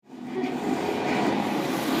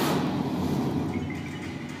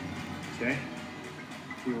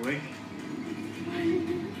You awake?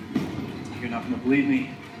 You're not going to believe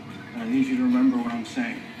me, and I need you to remember what I'm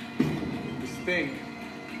saying. This thing,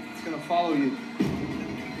 it's going to follow you.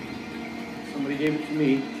 Somebody gave it to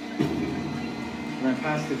me, and I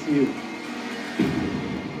passed it to you.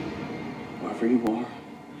 Wherever you are,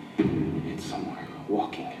 it's somewhere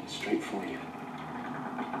walking straight for you.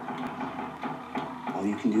 All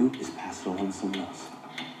you can do is pass it along to someone else.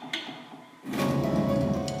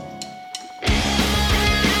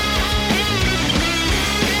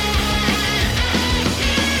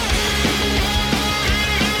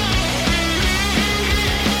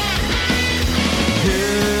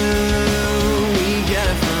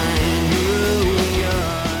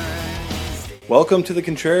 Welcome to The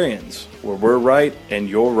Contrarians, where we're right and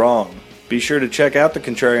you're wrong. Be sure to check out The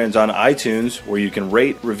Contrarians on iTunes, where you can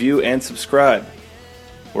rate, review, and subscribe.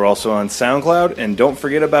 We're also on SoundCloud, and don't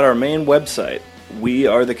forget about our main website,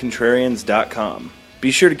 wearethecontrarians.com.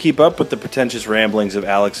 Be sure to keep up with the pretentious ramblings of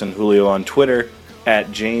Alex and Julio on Twitter, at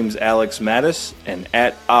JamesAlexMattis and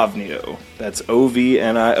at Ovnio. That's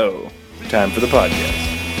O-V-N-I-O. Time for the podcast.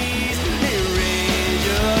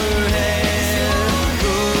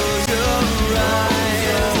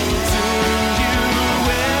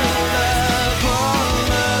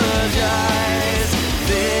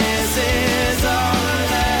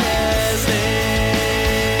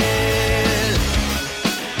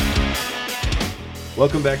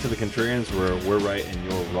 Welcome back to The Contrarians, where we're right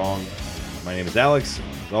and you're wrong. My name is Alex,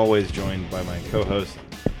 as always joined by my co-host,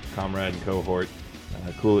 comrade, and cohort,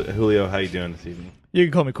 Julio. How you doing this evening? You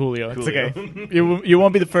can call me Julio. It's okay. You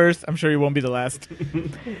won't be the first. I'm sure you won't be the last.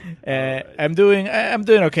 Right. I'm doing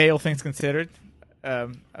okay, all things considered. I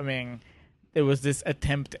mean, there was this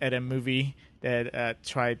attempt at a movie that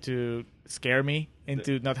tried to scare me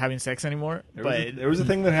into not having sex anymore. There was a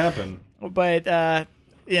thing that happened. But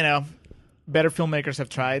better filmmakers have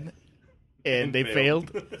tried, and they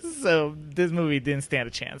failed. So this movie didn't stand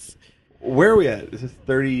a chance. Where are we at? Is this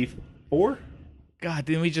 34? God,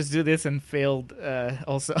 didn't we just do this and failed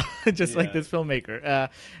also? Just like this filmmaker.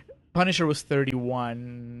 Punisher was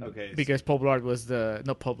 31. Okay. Because Paul Blart was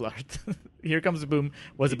not Paul Blart. Here Comes the Boom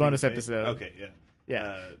was a bonus episode. Okay, yeah.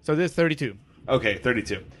 Yeah. So this is 32. Okay,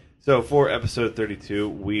 32. So for episode 32,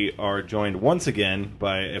 we are joined once again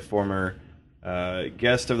by a former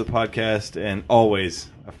guest of the podcast and always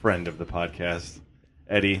a friend of the podcast,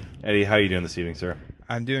 Eddie. Eddie, how are you doing this evening, sir?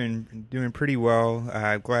 I'm doing pretty well.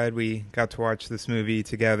 Glad we got to watch this movie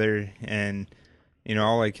together, and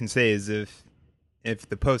all I can say is if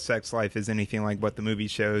the post-sex life is anything like what the movie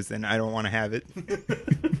shows, then I don't want to have it.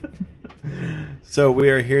 So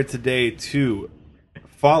we are here today to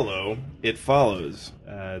follow It Follows,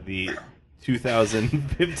 the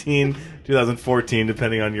 2015, 2014,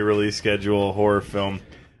 depending on your release schedule, horror film.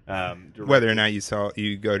 Whether or not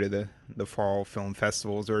you go to the fall film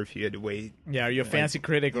festivals, or if you had to wait. Yeah, are you a fancy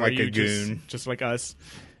critic, or like are you a goon, just like us?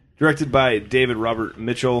 Directed by David Robert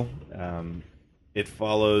Mitchell, It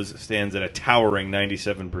Follows stands at a towering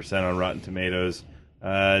 97% on Rotten Tomatoes.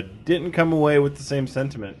 Didn't come away with the same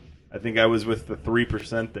sentiment. I think I was with the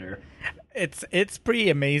 3% there. It's pretty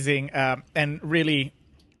amazing, and really,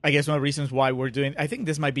 I guess one of the reasons why we're doing... I think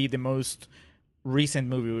this might be the most recent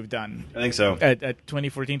movie we've done. I think so. At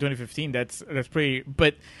 2014, 2015, that's pretty...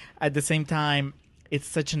 But at the same time, it's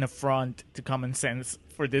such an affront to common sense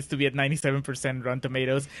for this to be at 97% Rotten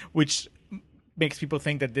Tomatoes, which makes people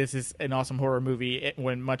think that this is an awesome horror movie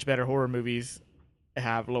when much better horror movies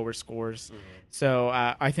have lower scores. Mm-hmm. So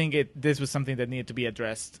I think this was something that needed to be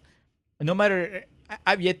addressed. No matter...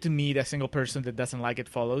 I've yet to meet a single person that doesn't like It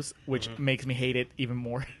Follows, which makes me hate it even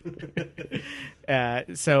more.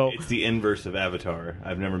 So it's the inverse of Avatar.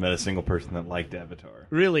 I've never met a single person that liked Avatar.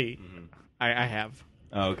 Really? Mm-hmm. I have.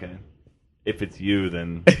 Oh, okay. If it's you,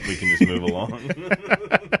 then we can just move along.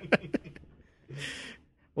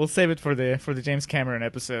 We'll save it for the James Cameron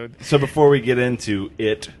episode. So before we get into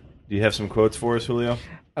it, do you have some quotes for us, Julio?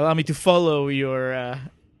 Allow me to follow your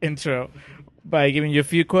intro by giving you a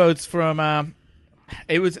few quotes from...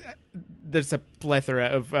 There's a plethora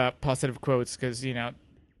of positive quotes because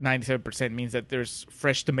 97% means that there's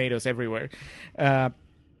fresh tomatoes everywhere.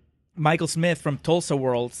 Michael Smith from Tulsa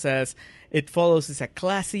World says It Follows is a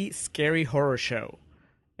classy, scary horror show,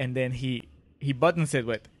 and then he buttons it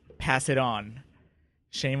with "Pass it on."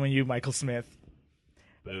 Shame on you, Michael Smith.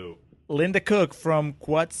 Boo. Linda Cook from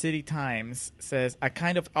Quad City Times says a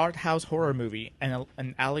kind of art house horror movie and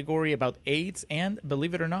an allegory about AIDS and,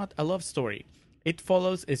 believe it or not, a love story. It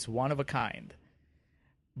Follows is one of a kind.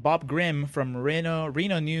 Bob Grimm from Reno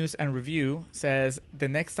News and Review says, the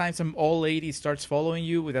next time some old lady starts following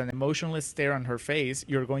you with an emotionless stare on her face,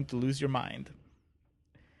 you're going to lose your mind.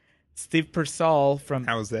 Steve Persall from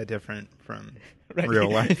How is that different from Right.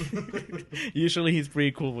 real life? Usually he's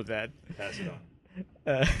pretty cool with that. Pass it on.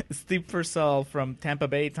 Steve Persall from Tampa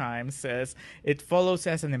Bay Times says, it follows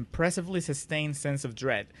as an impressively sustained sense of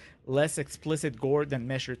dread, less explicit gore than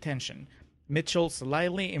measured tension. Mitchell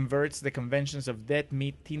slyly inverts the conventions of dead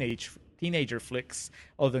meat teenager flicks,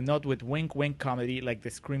 although not with wink-wink comedy like the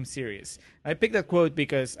Scream series. I picked that quote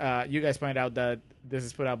because you guys pointed out that this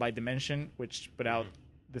is put out by Dimension, which put out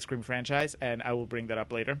the Scream franchise, and I will bring that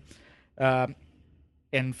up later.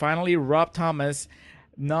 And finally, Rob Thomas,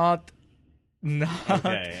 not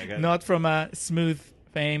from a Smooth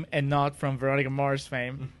fame and not from Veronica Mars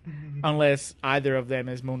fame, unless either of them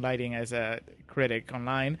is moonlighting as a critic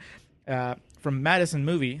online. From Madison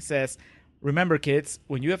Movie says, remember kids,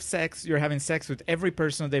 when you have sex, you're having sex with every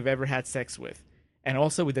person they've ever had sex with, and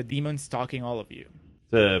also with the demon stalking all of you.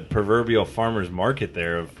 The proverbial farmer's market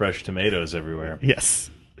there of fresh tomatoes everywhere. Yes.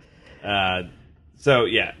 So,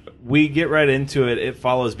 yeah, we get right into it.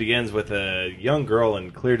 It begins with a young girl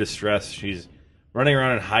in clear distress. She's running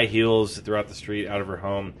around in high heels throughout the street out of her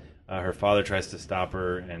home. Her father tries to stop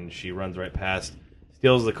her, and she runs right past,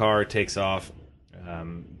 steals the car, takes off.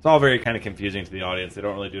 It's all very kind of confusing to the audience. They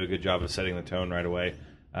don't really do a good job of setting the tone right away.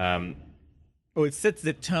 It sets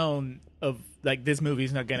the tone of, like, this movie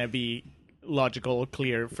is not going to be logical or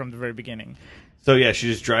clear from the very beginning. So, yeah, she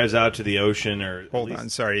just drives out to the ocean. Hold on,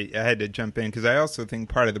 sorry. I had to jump in because I also think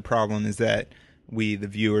part of the problem is that we, the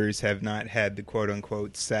viewers, have not had the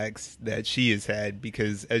quote-unquote sex that she has had,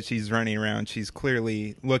 because as she's running around, she's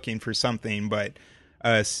clearly looking for something, but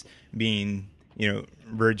us being,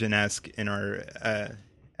 virgin-esque in our,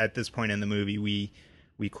 at this point in the movie,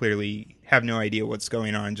 we clearly have no idea what's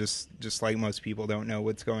going on, just like most people don't know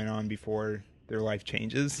what's going on before their life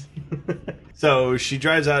changes. So she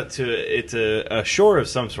drives out to a shore of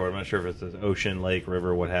some sort. I'm not sure if it's an ocean, lake,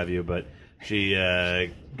 river, what have you, but she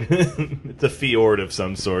it's a fjord of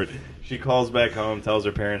some sort. She calls back home, tells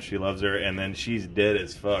her parents she loves her, and then she's dead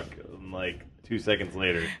as fuck like 2 seconds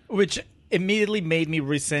later. Which immediately made me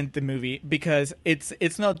resent the movie, because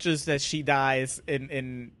it's not just that she dies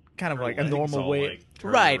in kind of Her like a legs normal all, way. like,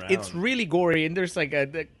 turn Right. around. It's really gory, and there's like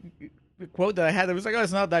a quote that I had that was like, oh,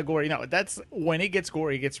 it's not that gory. No, that's when it gets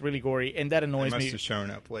gory, it gets really gory, and that I annoys must me. have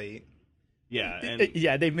shown up late. Yeah, and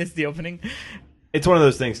Yeah, they missed the opening. it's one of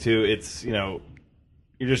those things too. It's you're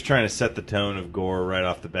just trying to set the tone of gore right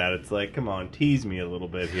off the bat. It's like, come on, tease me a little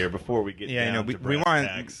bit here before we get down to we brass want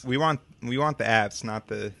tacks. we want the apps, not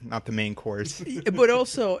the main course. But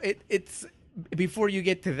also, it's before you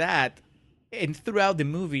get to that, and throughout the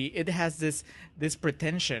movie, it has this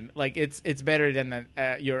pretension, like it's better than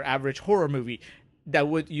your average horror movie that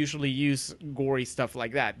would usually use gory stuff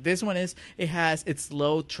like that. This one it has its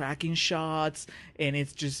slow tracking shots, and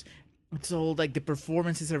it's all like the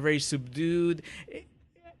performances are very subdued.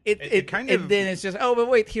 It kind of, and then it's just, oh, but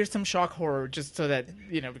wait, here's some shock horror, just so that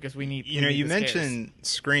because we need. You mentioned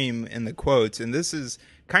Scream in the quotes, and this is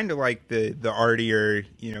kind of like the artier,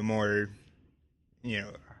 more,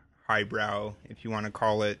 highbrow, if you want to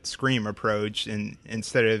call it, Scream approach. And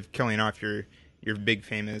instead of killing off your big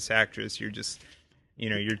famous actress, you're just,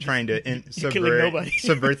 you're trying to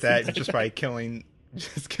subvert that just by killing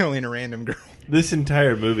a random girl. This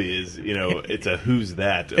entire movie is, it's a who's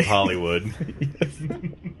that of Hollywood.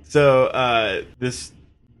 So this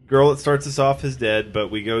girl that starts us off is dead,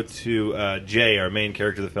 but we go to Jay, our main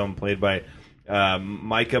character of the film, played by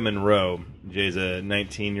Micah Monroe. Jay's a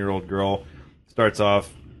 19-year-old girl. Starts off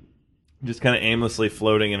just kind of aimlessly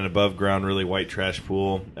floating in an above-ground, really white trash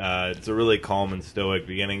pool. It's a really calm and stoic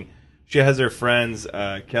beginning. She has her friends,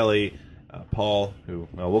 Kelly, Paul, who,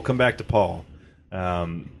 we'll come back to Paul.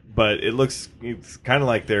 But it's kind of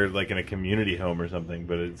like they're like in a community home or something,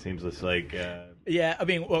 but it seems just like... Yeah, I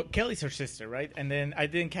mean, well, Kelly's her sister, right? And then I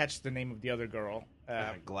didn't catch the name of the other girl.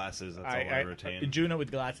 Glasses, that's all I retain. Juno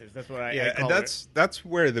with glasses, that's what I and call that's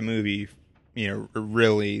where the movie,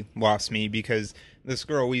 really lost me, because this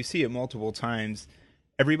girl, we see it multiple times.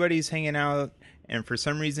 Everybody's hanging out, and for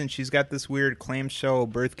some reason she's got this weird clamshell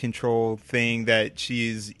birth control thing that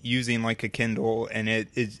she's using like a Kindle, and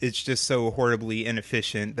it's just so horribly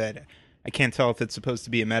inefficient that I can't tell if it's supposed to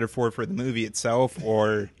be a metaphor for the movie itself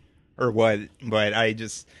or what, but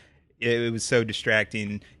it was so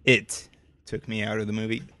distracting. It took me out of the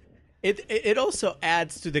movie. It also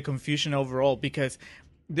adds to the confusion overall, because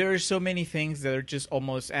there are so many things that are just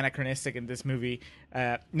almost anachronistic in this movie.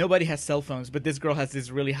 Nobody has cell phones, but this girl has this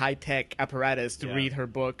really high-tech apparatus to read her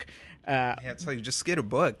book. It's like, just get a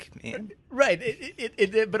book, man. Right.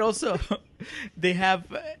 But also, they have...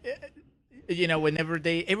 whenever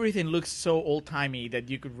everything looks so old timey that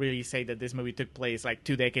you could really say that this movie took place like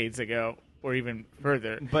 2 decades ago or even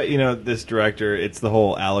further. But this director, it's the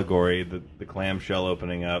whole allegory, the clamshell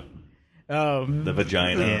opening up, the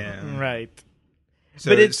vagina. Yeah. Right.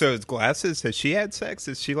 So it's glasses. Has she had sex?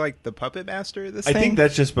 Is she like the puppet master of this thing? I think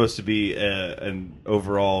that's just supposed to be an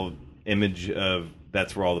overall image of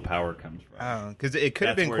that's where all the power comes from. Oh, because it could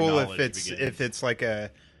have That's been where cool knowledge if it's like a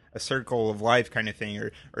circle of life kind of thing,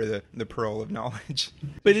 or the pearl of knowledge.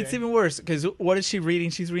 But it's even worse because what is she reading?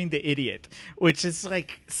 She's reading The Idiot, which is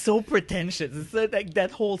like so pretentious. It's like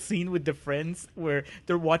that whole scene with the friends where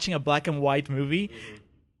they're watching a black and white movie. Mm-hmm.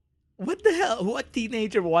 What the hell? What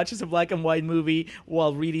teenager watches a black and white movie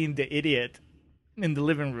while reading The Idiot in the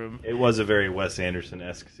living room? It was a very Wes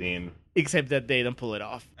Anderson-esque scene. Except that they don't pull it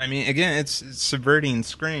off. I mean, again, it's subverting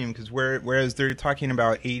Scream, because whereas they're talking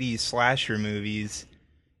about 80s slasher movies,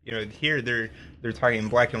 here they're talking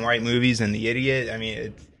black and white movies and The Idiot. I mean,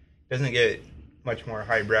 it doesn't get much more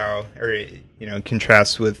highbrow or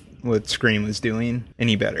contrasts with what Scream was doing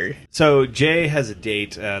any better. So Jay has a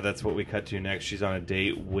date. That's what we cut to next. She's on a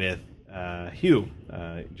date with Hugh,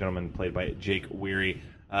 a gentleman played by Jake Weary.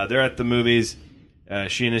 They're at the movies.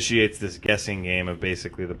 She initiates this guessing game of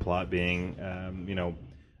basically the plot being,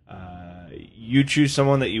 you choose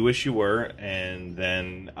someone that you wish you were, and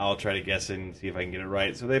then I'll try to guess it and see if I can get it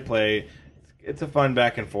right. So they play. It's a fun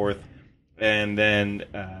back and forth. And then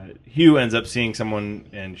Hugh ends up seeing someone,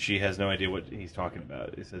 and she has no idea what he's talking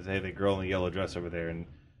about. He says, hey, the girl in the yellow dress over there. And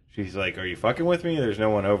she's like, are you fucking with me? There's no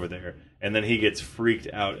one over there. And then he gets freaked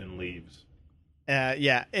out and leaves.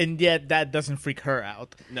 Yeah, and yet that doesn't freak her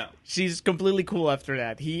out. No. She's completely cool after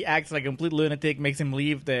that. He acts like a complete lunatic, makes him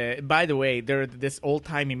leave. By the way, they're this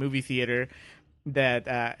old-timey movie theater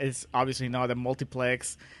that is obviously not a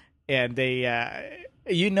multiplex. And they,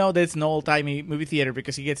 that's an old-timey movie theater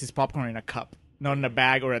because he gets his popcorn in a cup. Not in a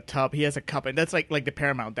bag or a tub. He has a cup, and that's like the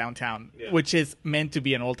Paramount downtown, which is meant to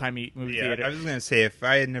be an old-timey movie theater. I was going to say, if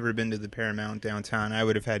I had never been to the Paramount downtown, I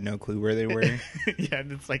would have had no clue where they were. Yeah,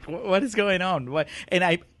 it's like, what is going on? What? And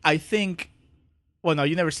I think, well, no,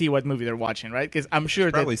 you never see what movie they're watching, right? Because I'm sure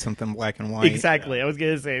probably something black and white. Exactly. Yeah. I was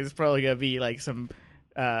going to say, it's probably going to be like some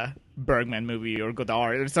Bergman movie or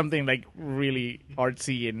Godard or something like really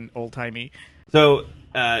artsy and old-timey. So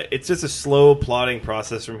it's just a slow plotting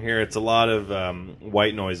process from here. It's a lot of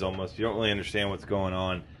white noise almost. You don't really understand what's going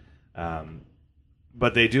on.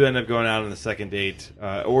 But they do end up going out on the second date.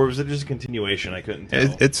 Or was it just a continuation? I couldn't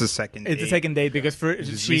tell. It's a second date. It's a second date because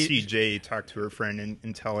we see Jay talk to her friend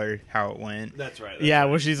and tell her how it went. That's right.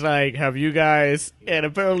 Where she's like, have you guys... And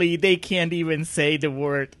apparently they can't even say the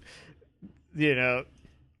word,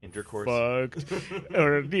 intercourse. Fuck.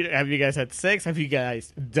 Or have you guys had sex? Have you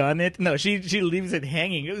guys done it? No, she leaves it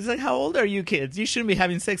hanging. It was like, how old are you kids? You shouldn't be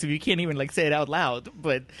having sex if you can't even say it out loud.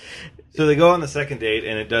 But so they go on the second date,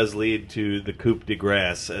 and it does lead to the coup de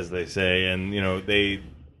grace, as they say, and they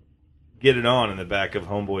get it on in the back of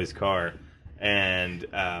Homeboy's car, and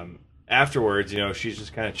afterwards, she's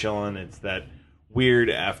just kind of chilling. It's that weird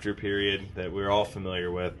after period that we're all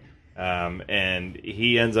familiar with, and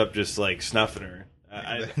he ends up just snuffing her.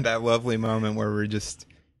 That lovely moment where we're just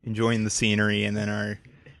enjoying the scenery, and then our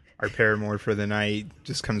paramour for the night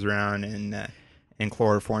just comes around and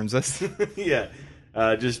chloroforms us. Yeah,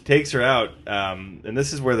 just takes her out. And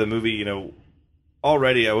this is where the movie,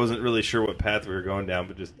 already I wasn't really sure what path we were going down,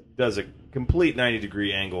 but just does a complete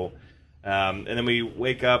 90-degree angle. And then we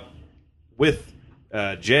wake up with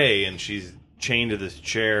Jay, and she's chained to this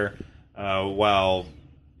chair while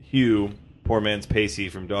Hugh, poor man's Pacey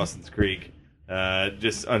from Dawson's Creek,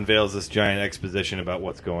 just unveils this giant exposition about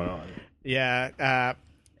what's going on. Yeah,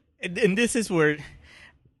 and this is where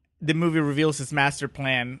the movie reveals its master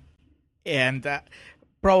plan and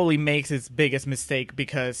probably makes its biggest mistake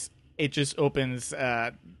because it just opens...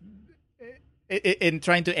 in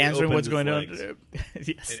trying to answer what's going on.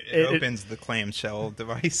 Yes. It opens the clamshell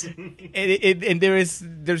device. And there's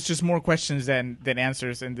just more questions than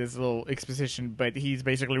answers in this little exposition, but he's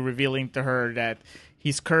basically revealing to her that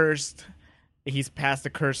he's cursed. He's passed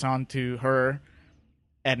the curse on to her,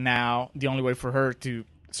 and now the only way for her to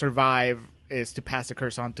survive is to pass the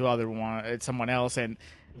curse on to someone else, and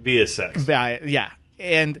via sex. Yeah.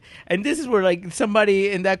 And this is where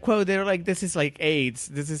somebody in that quote, they're like, this is like AIDS.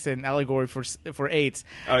 This is an allegory for AIDS.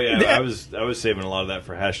 Oh yeah, I was saving a lot of that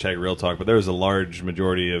for hashtag Real Talk, but there was a large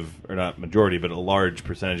majority of, or not majority, but a large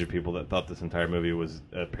percentage of people that thought this entire movie was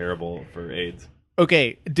a parable for AIDS.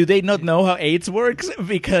 Okay, do they not know how AIDS works?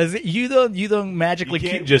 Because you don't magically... You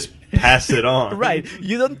can't just pass it on. Right.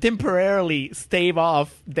 You don't temporarily stave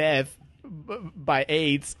off death by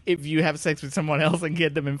AIDS if you have sex with someone else and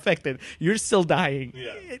get them infected. You're still dying.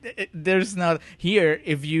 Yeah. There's not here.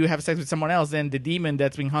 If you have sex with someone else, then the demon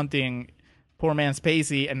that's been hunting poor man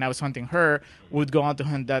Spacey and now is hunting her would go on to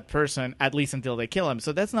hunt that person at least until they kill him.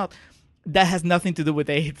 So that has nothing to do with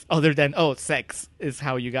AIDS other than sex is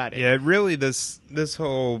how you got it. Yeah, really, this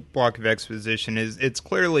whole block of exposition it's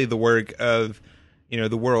clearly the work of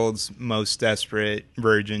the world's most desperate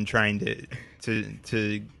virgin trying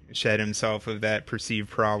to shed himself of that perceived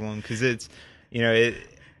problem, because it's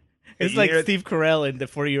like Steve Carell in The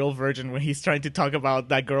 40-Year-Old Virgin when he's trying to talk about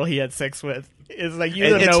that girl he had sex with. It's like you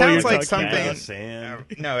don't know what you're like talking about. Something.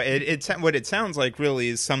 No, what it sounds like really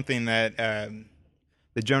is something that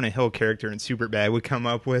the Jonah Hill character in Superbad would come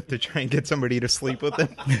up with to try and get somebody to sleep with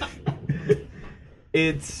him.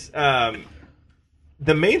 It's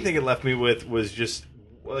the main thing it left me with was just,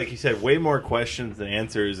 like you said, way more questions than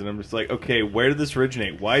answers, and I'm just like, okay, where did this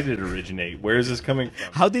originate? Why did it originate? Where is this coming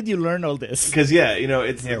from? How did you learn all this? Because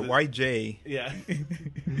it's why Jay? Yeah,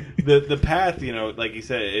 the path, like you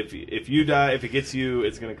said, if you die, if it gets you,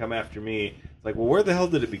 it's going to come after me. It's like, well, where the hell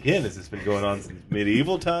did it begin? Has this been going on since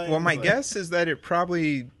medieval times? Well, my guess is that it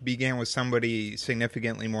probably began with somebody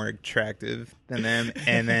significantly more attractive than them,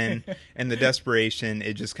 and then in the desperation,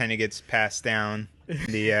 it just kind of gets passed down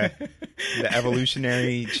the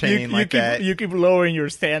evolutionary chain that. You keep lowering your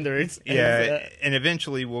standards. Yeah, and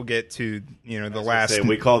eventually we'll get to the last.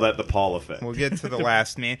 We call that the Paul effect. We'll get to the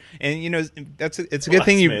last man, and it's a good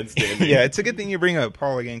thing you. Yeah, it's a good thing you bring up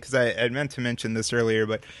Paul again, because I meant to mention this earlier,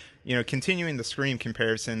 but continuing the Scream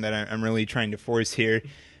comparison that I'm really trying to force here.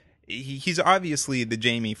 He's obviously the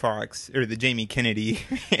Jamie Foxx or the Jamie Kennedy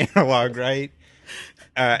analog, right?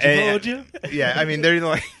 Told you? Yeah, I mean they're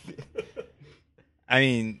like.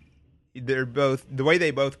 They're both the way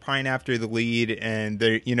they both pine after the lead, and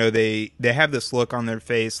they have this look on their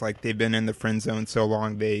face like they've been in the friend zone so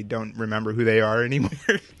long they don't remember who they are anymore.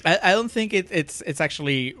 I don't think it's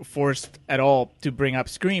actually forced at all to bring up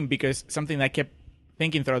Scream, because something that I kept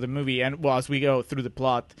thinking throughout the movie, and as we go through the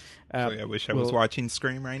plot, I wish I was watching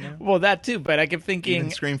Scream right now. Well, that too, but I kept thinking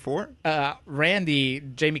even Scream 4. Randy,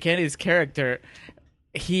 Jamie Kennedy's character.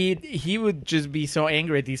 He would just be so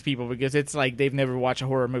angry at these people because it's like they've never watched a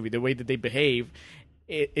horror movie. The way that they behave,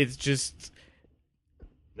 it's just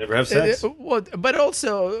never have sex. But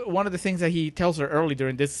also one of the things that he tells her early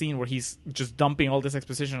during this scene, where he's just dumping all this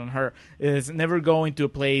exposition on her, is never go into a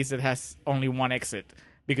place that has only one exit,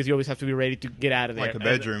 because you always have to be ready to get out of there. Like a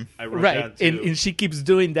bedroom. Right, and she keeps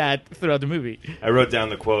doing that throughout the movie. I wrote down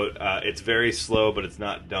the quote, it's very slow, but it's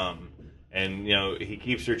not dumb. And, he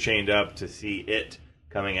keeps her chained up to see it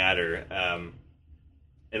coming at her,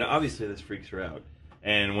 and obviously this freaks her out.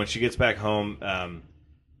 And when she gets back home,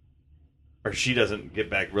 or she doesn't get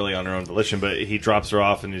back really on her own volition, but he drops her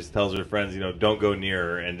off and just tells her friends, don't go near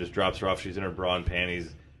her, and just drops her off. She's in her bra and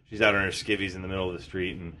panties. She's out on her skivvies in the middle of the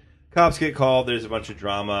street, and cops get called. There's a bunch of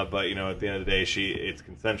drama, but at the end of the day, it's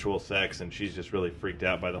consensual sex, and she's just really freaked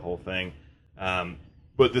out by the whole thing.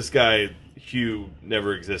 But this guy Hugh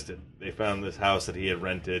never existed. They found this house that he had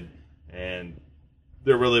rented, and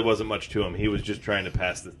there really wasn't much to him. He was just trying to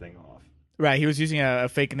pass this thing off. Right, he was using a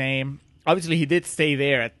fake name. Obviously, he did stay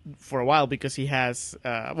there for a while because he has...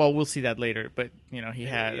 we'll see that later, but, he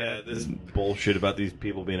had... Yeah, this bullshit about these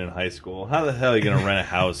people being in high school. How the hell are you going to rent a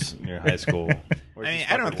house in your high school?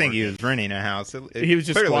 I don't think he was renting a house. He was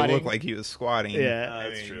just clearly squatting. Looked like he was squatting. Yeah,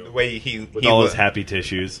 that's true. The way he all his happy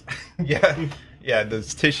tissues. Yeah,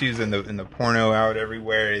 those tissues and the porno out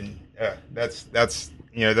everywhere, and that's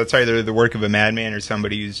either the work of a madman or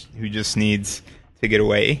somebody who just needs to get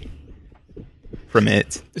away from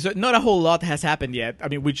it. So not a whole lot has happened yet. I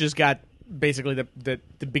mean, we just got basically the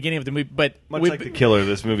beginning of the movie, but much like The Killer,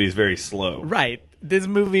 this movie is very slow. Right. This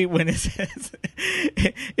movie, when it says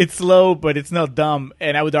it's slow, but it's not dumb,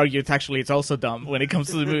 and I would argue it's also dumb when it comes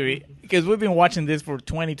to the movie, because we've been watching this for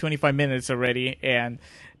 20-25 minutes already, and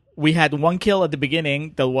we had one kill at the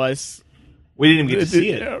beginning that was... We didn't even get to see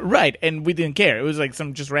it. Right, and we didn't care. It was like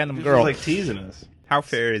some just random girl. It was like teasing us. How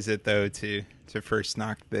fair is it, though, to first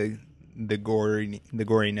knock the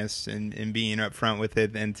goriness and being upfront with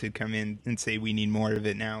it, and to come in and say we need more of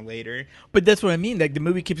it now later? But that's what I mean. Like, the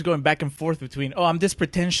movie keeps going back and forth between, I'm this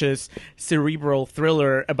pretentious cerebral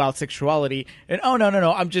thriller about sexuality, and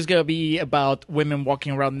no, I'm just gonna be about women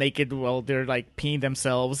walking around naked while they're like peeing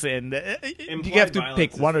themselves, and you have to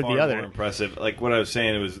pick one or the other. More impressive. Like what I was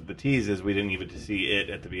saying, it was the tease is we didn't even get to see it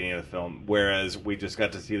at the beginning of the film, whereas we just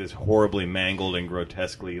got to see this horribly mangled and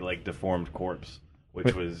grotesquely deformed corpse,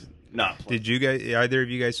 which was not pleasant. Did either of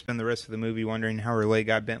you guys spend the rest of the movie wondering how her leg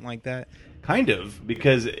got bent like that? kind of,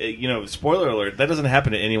 because spoiler alert, that doesn't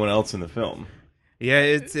happen to anyone else in the film. Yeah,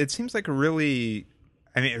 it seems like a really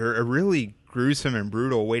gruesome and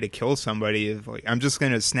brutal way to kill somebody. Of like, I'm just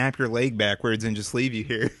gonna snap your leg backwards and just leave you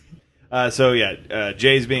here.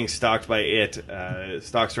 Jay's being stalked by it.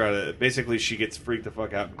 Stalks her out. Basically, she gets freaked the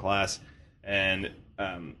fuck out in class, and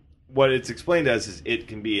what it's explained as is it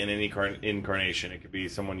can be in any incarnation. It could be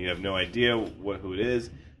someone you have no idea who it is.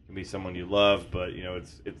 It can be someone you love, but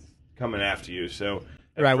it's coming after you. So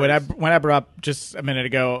right when I brought up just a minute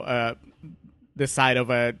ago the side of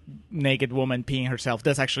a naked woman peeing herself,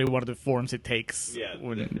 that's actually one of the forms it takes. Yeah,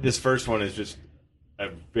 this first one is just a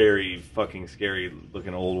very fucking scary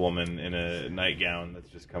looking old woman in a nightgown that's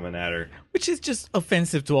just coming at her, which is just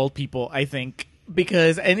offensive to old people, I think.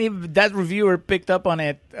 Because if that reviewer picked up on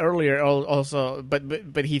it earlier also,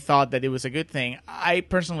 but he thought that it was a good thing. I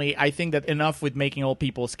think that enough with making old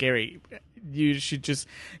people scary. You should just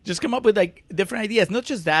come up with like different ideas. Not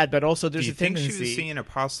just that, but also there's a tendency. Do you think she was seeing a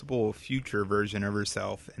possible future version of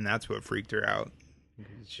herself, and that's what freaked her out?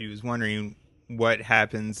 She was wondering, what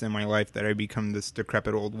happens in my life that I become this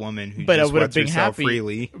decrepit old woman who just lets herself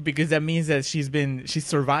freely? Because that means that she's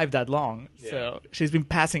survived that long. Yeah. So she's been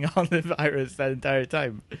passing on the virus that entire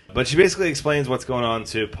time. But she basically explains what's going on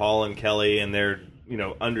to Paul and Kelly, and they're,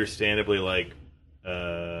 understandably like,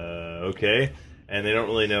 okay. And they don't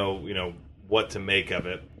really know, what to make of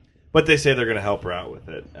it. But they say they're going to help her out with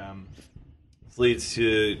it. This leads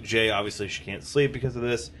to Jay. Obviously, she can't sleep because of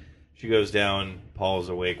this. She goes down. Paul's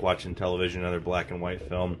awake watching television, another black and white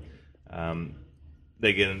film.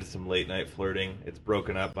 They get into some late night flirting. It's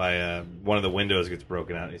broken up by one of the windows gets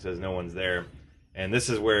broken out. And he says no one's there, and this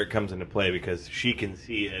is where it comes into play because she can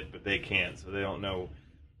see it, but they can't, so they don't know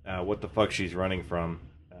what the fuck she's running from.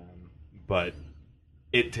 But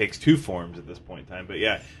it takes two forms at this point in time. But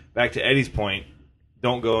yeah, back to Eddie's point.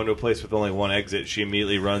 Don't go into a place with only one exit. She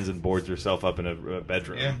immediately runs and boards herself up in a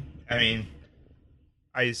bedroom. Yeah, I mean,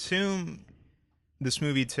 I assume this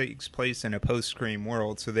movie takes place in a post-Scream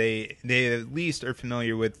world, so they at least are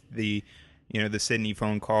familiar with the Sydney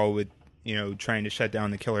phone call with trying to shut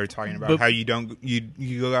down the killer, talking about how you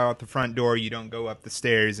go out the front door, you don't go up the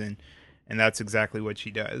stairs, and that's exactly what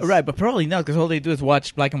she does. Right, but probably not, because all they do is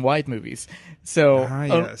watch black and white movies. So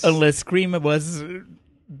yes. Unless Scream was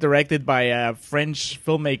directed by a French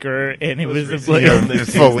filmaker, and it was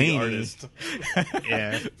Fellini.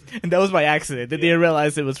 Yeah, and that was by accident. They didn't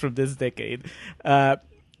realize it was from this decade. It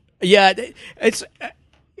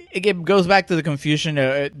goes back to the confusion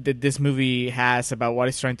that this movie has about what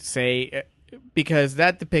it's trying to say, because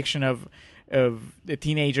that depiction of the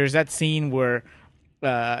teenagers, that scene where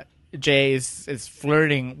Jay is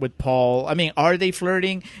flirting with Paul. I mean, are they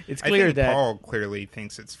flirting? It's clear I think that Paul clearly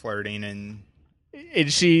thinks it's flirting, and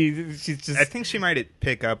she's just. I think she might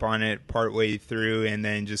pick up on it partway through, and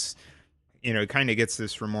then just kind of gets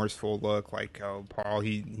this remorseful look, like, oh, Paul,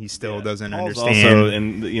 he still doesn't Paul's understand. Also,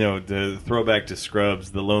 and the throwback to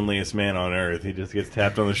Scrubs, the loneliest man on earth. He just gets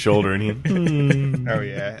tapped on the shoulder, and he. Oh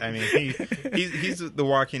yeah, I mean he's the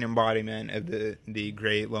walking embodiment of the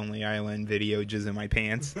great Lonely Island video, "Jizz in My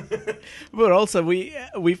Pants." But also we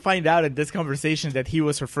find out in this conversation that he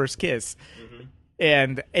was her first kiss,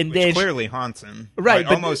 and which then clearly haunts him, right?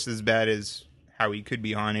 Like, almost as bad as how he could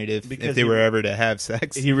be haunted if they were ever to have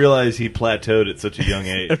sex. He realized he plateaued at such a young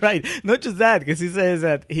age. Right. Not just that, because he says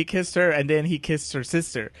that he kissed her and then he kissed her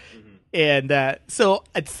sister. And so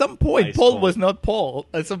at some point, Paul was not Paul.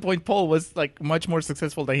 At some point, Paul was like much more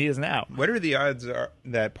successful than he is now. What are the odds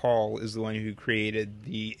that Paul is the one who created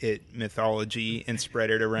the It mythology and spread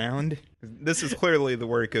it around? This is clearly the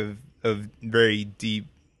work of very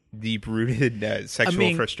deep-rooted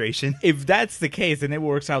sexual frustration. If that's the case, then it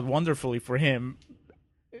works out wonderfully for him.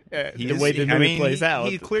 The way the movie plays out,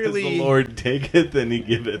 he clearly, the Lord taketh and He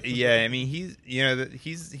giveth. Yeah, I mean, he's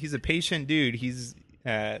a patient dude. He's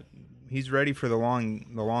ready for the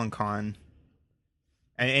long con,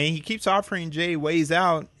 and he keeps offering Jay ways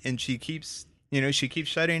out, and she keeps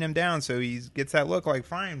shutting him down. So he gets that look like,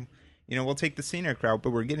 fine, we'll take the scenic route, but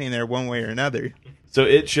we're getting there one way or another. So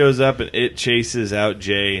it shows up and it chases out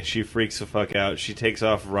Jay. She freaks the fuck out. She takes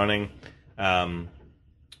off running,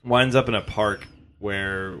 winds up in a park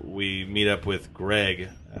where we meet up with Greg,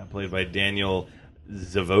 played by Daniel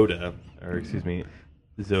Zavada.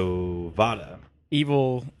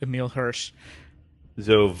 Evil Emil Hirsch.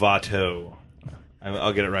 Zovato.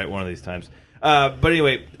 I'll get it right one of these times. But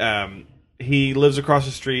anyway, he lives across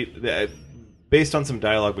the street. Based on some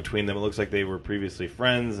dialogue between them, it looks like they were previously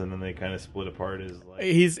friends, and then they kind of split apart.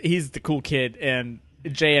 He's the cool kid, and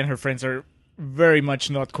Jay and her friends are very much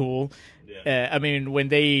not cool. Yeah. I mean,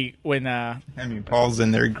 Paul's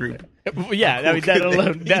in their group. yeah, I mean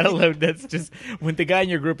that alone, that's just when the guy in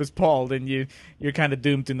your group is Paul, then you're kind of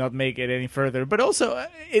doomed to not make it any further. But also,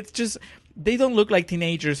 it's just they don't look like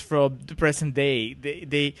teenagers from the present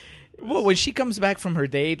day. Well, when she comes back from her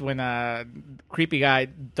date, when a creepy guy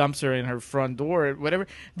dumps her in her front door or whatever,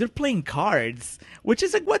 they're playing cards, which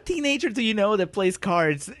is like, what teenager do you know that plays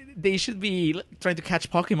cards? They should be trying to catch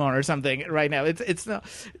Pokemon or something right now. It's not.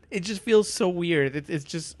 It just feels so weird. It's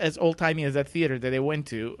just as old timey as that theater that they went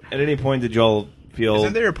to. At any point, did y'all feel?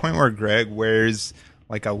 Isn't there a point where Greg wears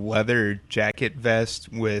like a leather jacket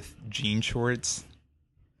vest with jean shorts?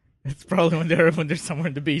 It's probably when they're somewhere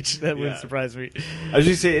on the beach. That wouldn't surprise me. I was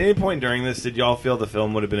just saying, at any point during this, did y'all feel the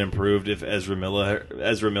film would have been improved if Ezra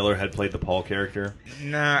Miller had played the Paul character?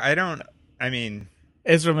 Nah, I don't. I mean,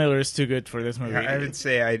 Ezra Miller is too good for this movie. I would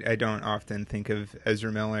say I don't often think of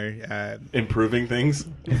Ezra Miller improving things.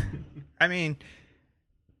 I mean,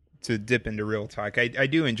 to dip into real talk, I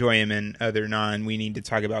do enjoy him in other we need to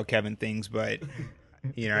talk about Kevin things, but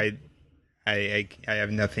you know, I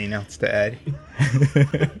have nothing else to add.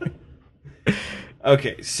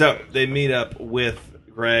 Okay, so they meet up with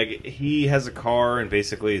Greg. He has a car and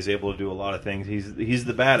basically is able to do a lot of things. He's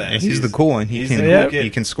the badass. And he's the cool one. He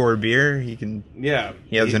can score beer. He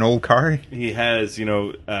has an old car. He has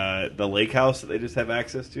the lake house that they just have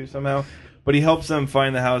access to somehow. But he helps them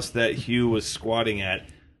find the house that Hugh was squatting at.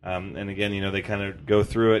 And again, they kind of go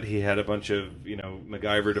through it. He had a bunch of,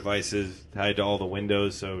 MacGyver devices tied to all the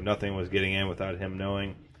windows, so nothing was getting in without him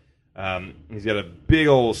knowing. He's got a big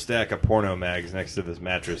old stack of porno mags next to this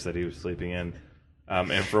mattress that he was sleeping in.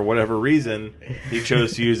 And for whatever reason, he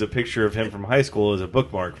chose to use a picture of him from high school as a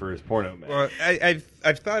bookmark for his porno mag. Well,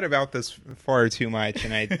 I've thought about this far too much,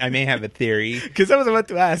 and I may have a theory. Because I was about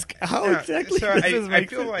to ask, how exactly does this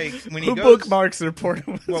make I feel like when Who bookmarks their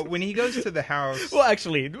porno? Well, when he goes to the house... Well,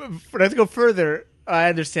 actually, let's go further. I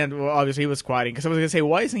understand. Well, obviously he was squatting because I was going to say,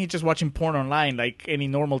 why isn't he just watching porn online like any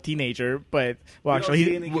normal teenager? But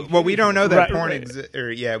we don't know that porn exists.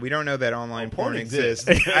 We don't know that online porn exists.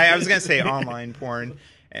 I was going to say online porn.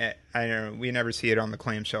 I know we never see it on the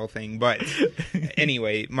clamshell thing, but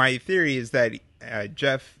anyway, my theory is that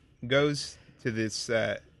Jeff goes to this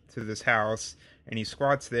house and he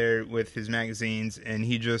squats there with his magazines and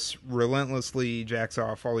he just relentlessly jacks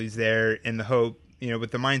off while he's there in the hope.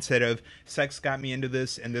 With the mindset of sex got me into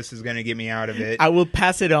this, and this is going to get me out of it. I will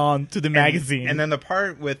pass it on to the magazine. And then the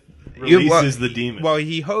part with releases the demon. Well,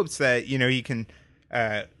 he hopes that he can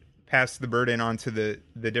pass the burden on to the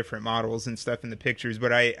different models and stuff in the pictures.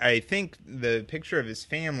 But I think the picture of his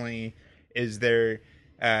family is there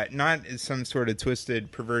not as some sort of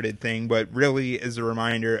twisted, perverted thing, but really as a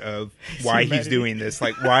reminder of why he's doing this,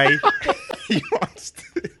 like why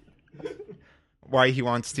he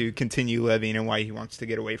wants to continue living and why he wants to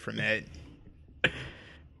get away from it.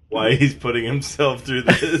 Why he's putting himself through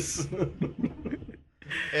this.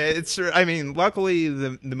 Luckily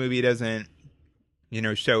the movie doesn't,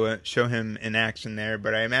 show him in action there,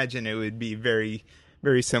 but I imagine it would be very,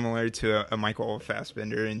 very similar to a Michael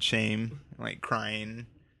Fassbender in Shame, like crying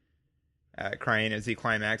as he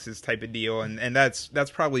climaxes type of deal. And that's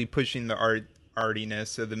probably pushing the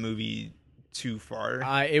artiness of the movie too far.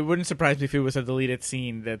 It wouldn't surprise me if it was a deleted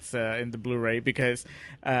scene that's in the Blu-ray because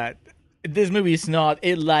this movie is not.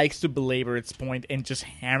 It likes to belabor its point and just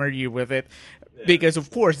hammer you with it because,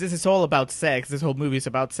 of course, this is all about sex. This whole movie is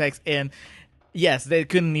about sex, and yes, they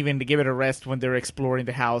couldn't even give it a rest when they're exploring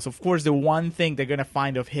the house. Of course, the one thing they're gonna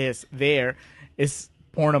find of his there is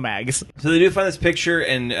porno mags. So they do find this picture,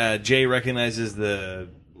 and Jay recognizes the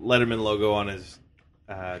Letterman logo on his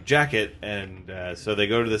jacket, and so they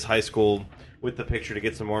go to this high school with the picture to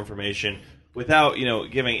get some more information without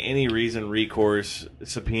giving any reason, recourse,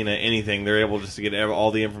 subpoena, anything. They're able just to get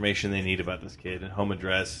all the information they need about this kid, home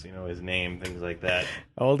address, his name, things like that.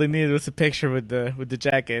 All they needed was a picture with the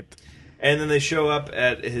jacket. And then they show up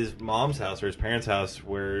at his mom's house or his parents' house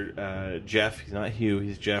where Jeff, he's not Hugh,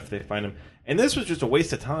 he's Jeff, they find him. And this was just a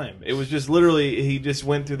waste of time. It was just literally, he just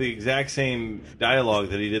went through the exact same dialogue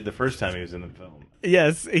that he did the first time he was in the film.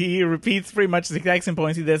 Yes, he repeats pretty much the exact same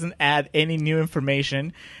points. He doesn't add any new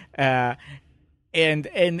information. And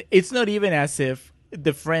it's not even as if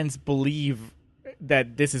the friends believe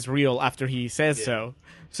that this is real after he says so.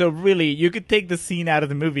 So really, you could take the scene out of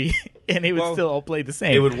the movie and it would still all play the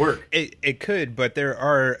same. It would work. It could, but there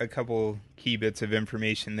are a couple key bits of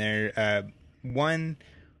information there. One,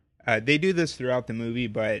 they do this throughout the movie,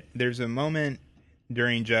 but there's a moment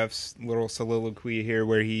during Jeff's little soliloquy here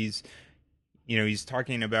where he's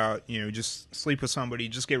talking about, just sleep with somebody,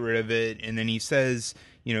 just get rid of it. And then he says,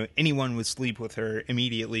 anyone would sleep with her.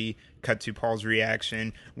 Immediately cut to Paul's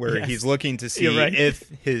reaction where Yes. he's looking to see You're right. if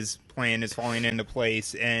his plan is falling into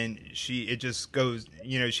place, and it just goes,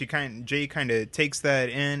 Jay kind of takes that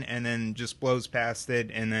in and then just blows past it,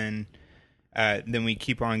 and then we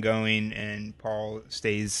keep on going, and Paul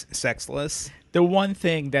stays sexless. The one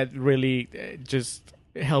thing that really just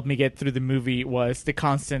helped me get through the movie was the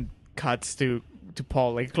constant cuts to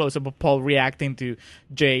Paul, like close up of Paul reacting to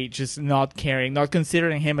Jay, just not caring, not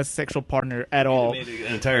considering him a sexual partner at all. They made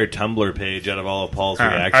an entire Tumblr page out of all of Paul's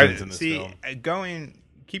reactions in this film.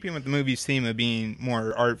 Keeping with the movie's theme of being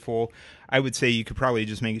more artful, I would say you could probably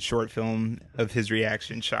just make a short film of his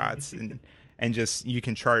reaction shots and just you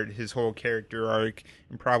can chart his whole character arc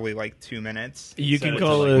in probably like 2 minutes. You Set can it to,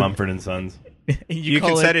 call like it Mumford and Sons. You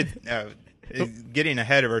can set it. Getting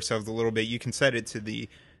ahead of ourselves a little bit, you can set it to the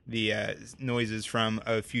noises from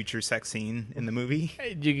a future sex scene in the movie.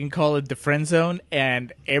 You can call it the friend zone,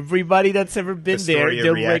 and everybody that's ever been The there, story of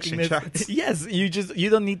they'll reaction recognize. shots. Yes, you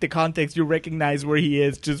don't need the context. You recognize where he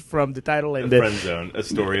is just from the title and The Friend Zone, a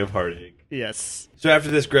story of heartache. Yes. So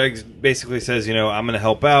after this, Greg basically says, I'm going to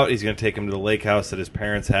help out. He's going to take him to the lake house that his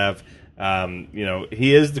parents have.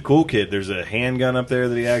 He is the cool kid. There's a handgun up there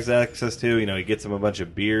that he has access to. He gets him a bunch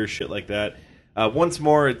of beer, shit like that. Once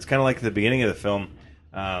more, it's kind of like the beginning of the film.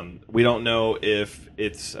 We don't know if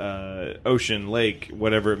it's ocean, lake,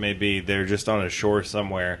 whatever it may be. They're just on a shore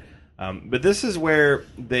somewhere. But this is where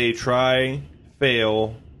they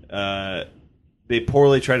fail. They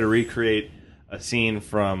poorly try to recreate a scene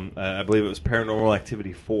from, I believe it was Paranormal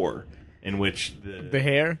Activity 4, in which The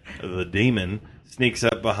hair. the demon sneaks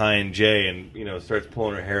up behind Jay and starts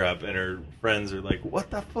pulling her hair up, and her friends are like, "What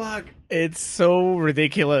the fuck?" It's so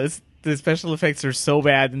ridiculous. The special effects are so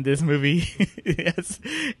bad in this movie. Yes,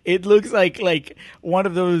 it looks like one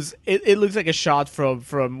of those. It looks like a shot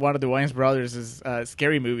from one of the Wayans brothers'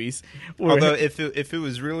 scary movies. Although if it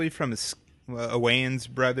was really from a Wayans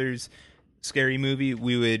brothers scary movie,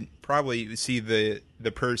 we would probably see the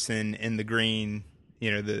person in the green,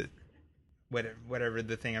 the whatever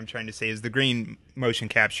the thing I'm trying to say is, the green motion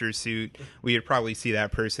capture suit. We would probably see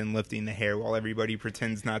that person lifting the hair while everybody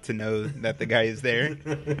pretends not to know that the guy is there.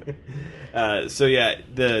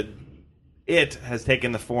 It has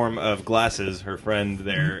taken the form of Glasses, her friend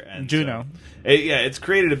there, and Juno. It's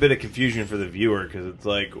created a bit of confusion for the viewer because it's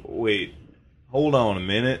like, wait, hold on a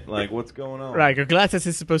minute, like what's going on? Right, her Glasses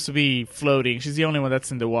is supposed to be floating. She's the only one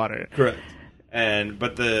that's in the water. Correct.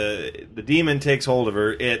 But the demon takes hold of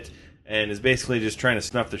her. And is basically just trying to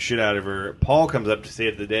snuff the shit out of her. Paul comes up to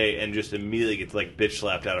save the day and just immediately gets like bitch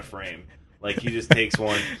slapped out of frame. Like he just takes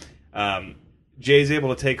one. Jay's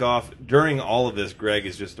able to take off. During all of this, Greg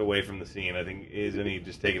is just away from the scene. I think, isn't he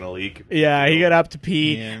just taking a leak? Yeah, he got up to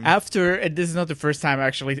pee. Yeah. After, and this is not the first time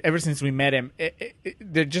actually, ever since we met him,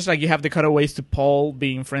 they're just like you have the cutaways to Paul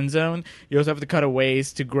being friend zone, you also have the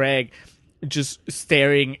cutaways to Greg just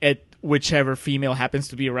staring at whichever female happens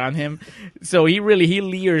to be around him. So he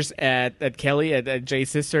leers at Kelly, at Jay's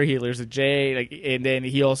sister. He leers at Jay, and then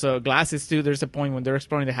he also Glasses too. There's a point when they're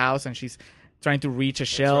exploring the house and she's trying to reach a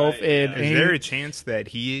shelf. right, yeah. And Is there a chance that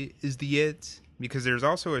he is the it? Because there's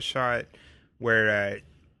also a shot where,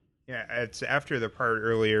 it's after the part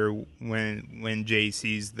earlier when Jay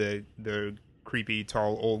sees the creepy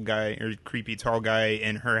tall guy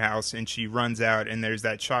in her house, and she runs out, and there's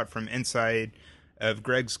that shot from inside of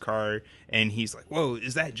Greg's car, and he's like, "Whoa,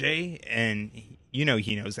 is that Jay?" And he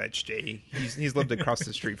knows that's Jay. He's lived across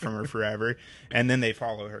the street from her forever, and then they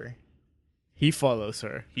follow her. he follows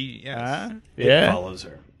her. It follows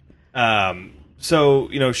her.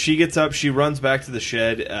 So, she gets up, she runs back to the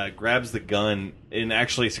shed, grabs the gun, and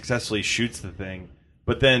actually successfully shoots the thing.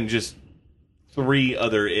 But then just 3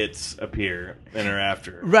 other its appear and are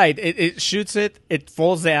after her. Right, it shoots it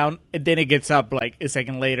falls down, and then it gets up like a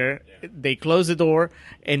second later. Yeah. They close the door,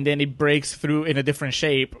 and then it breaks through in a different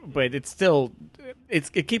shape, but it's still,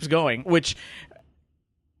 it keeps going, which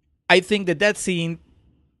I think that scene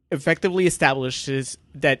effectively establishes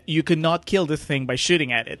that you could not kill this thing by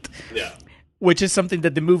shooting at it. Yeah. Which is something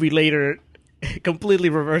that the movie later completely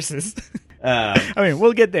reverses. I mean,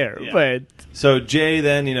 we'll get there, Yeah. but... So Jay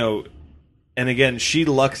then, and again, she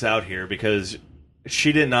lucks out here because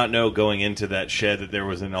she did not know going into that shed that there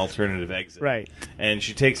was an alternative exit. Right. And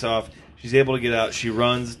she takes off. She's able to get out. She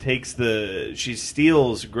runs, she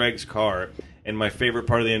steals Greg's car. And my favorite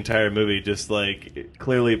part of the entire movie, just like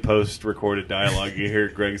clearly post-recorded dialogue, you hear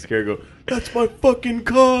Greg's character go, "That's my fucking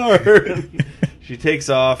car!" She takes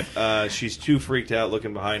off. She's too freaked out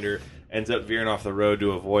looking behind her. Ends up veering off the road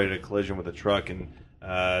to avoid a collision with a truck and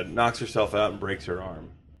knocks herself out and breaks her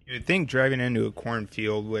arm. You would think driving into a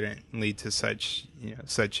cornfield wouldn't lead to such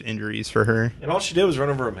injuries for her. And all she did was run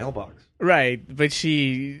over a mailbox. Right, but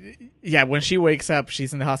when she wakes up,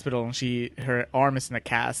 she's in the hospital and her arm is in a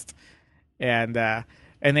cast, and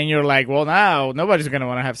then you're like, well, now nobody's gonna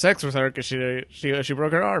want to have sex with her because she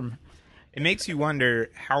broke her arm. It makes you wonder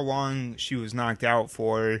how long she was knocked out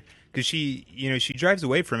for, because she drives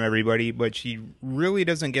away from everybody, but she really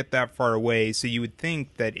doesn't get that far away. So you would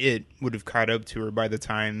think that it would have caught up to her by the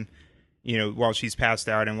time, while she's passed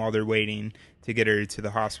out and while they're waiting to get her to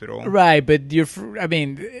the hospital. Right, but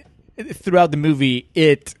throughout the movie,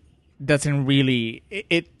 it doesn't really.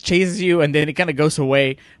 It chases you and then it kind of goes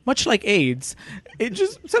away, much like AIDS.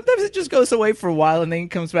 Sometimes it just goes away for a while and then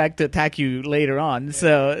comes back to attack you later on.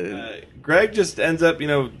 So. Greg just ends up,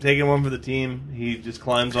 taking one for the team. He just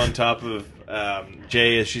climbs on top of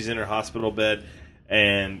Jay as she's in her hospital bed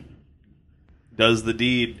and does the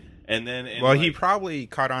deed. And then, he probably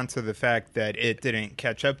caught on to the fact that it didn't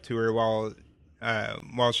catch up to her while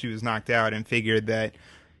she was knocked out, and figured that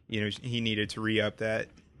he needed to re-up that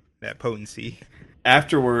potency.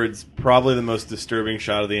 Afterwards, probably the most disturbing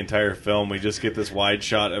shot of the entire film. We just get this wide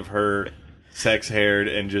shot of her sex-haired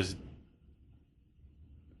and just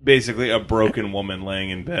basically a broken woman laying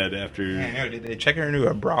in bed after. I know. Did they check her into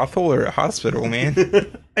a brothel or a hospital, man?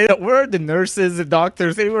 Where are the nurses, the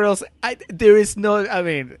doctors, anywhere else? There is no.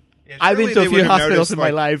 I've been to a few hospitals in my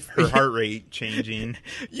life. Her heart rate changing.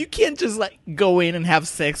 You can't just go in and have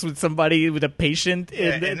sex with somebody, with a patient.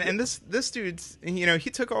 Yeah, and this dude's, he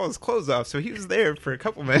took all his clothes off, so he was there for a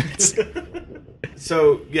couple minutes.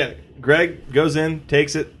 So yeah, Greg goes in,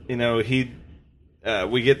 takes it.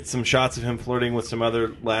 We get some shots of him flirting with some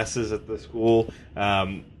other lasses at the school,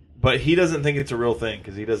 but he doesn't think it's a real thing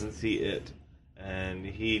because he doesn't see it, and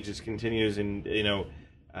he just continues, and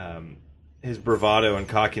his bravado and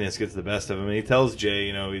cockiness gets the best of him. And he tells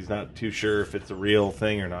Jay, he's not too sure if it's a real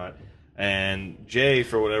thing or not, and Jay,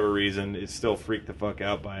 for whatever reason, is still freaked the fuck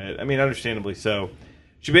out by it. Understandably so.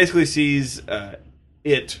 She basically sees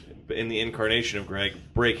it in the incarnation of Greg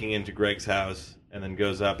breaking into Greg's house, and then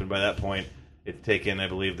goes up, and by that point, it's taken, I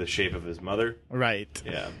believe, the shape of his mother. Right.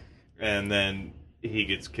 Yeah. And then he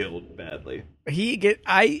gets killed badly.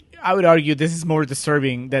 I would argue this is more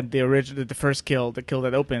disturbing than the first kill, the kill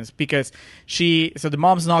that opens, because the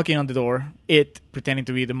mom's knocking on the door, pretending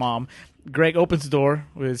to be the mom. Greg opens the door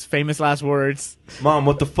with his famous last words. Mom,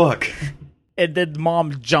 what the fuck? And then the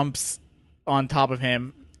mom jumps on top of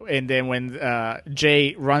him. And then when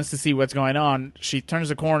Jay runs to see what's going on, she turns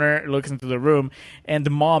the corner, looks into the room, and the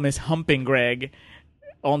mom is humping Greg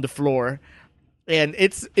on the floor. And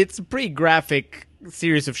it's a pretty graphic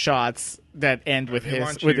series of shots that end with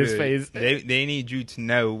his face. They need you to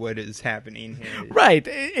know what is happening here. Right.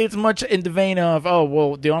 It's much in the vein of,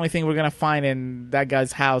 the only thing we're going to find in that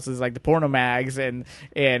guy's house is the porno mags, and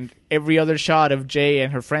every other shot of Jay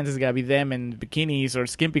and her friends is going to be them in bikinis or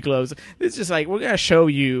skimpy clothes. It's just we're going to show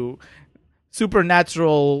you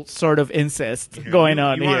supernatural sort of incest going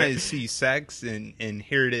on you here. You want to see sex, and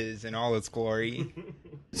here it is in all its glory.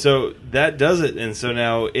 So that does it, and so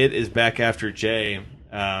now it is back after Jay,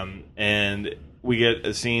 and we get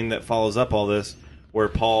a scene that follows up all this where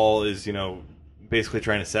Paul is, basically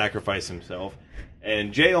trying to sacrifice himself,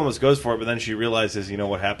 and Jay almost goes for it, but then she realizes,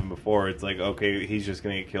 what happened before. It's okay, he's just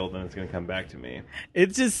going to get killed, and it's going to come back to me.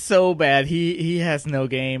 It's just so bad. He has no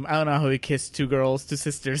game. I don't know how he kissed two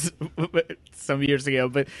sisters, some years ago,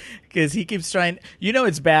 but because he keeps trying.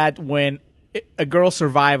 It's bad when a girl's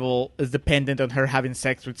survival is dependent on her having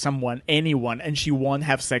sex with anyone, and she won't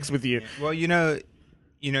have sex with you. Well,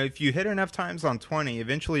 if you hit enough times on 20,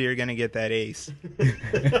 eventually you're going to get that ace.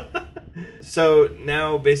 So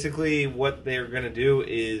now basically what they're going to do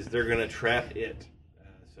is they're going to trap it.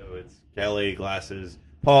 So it's Kelly, Glasses,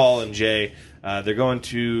 Paul, and Jay. They're going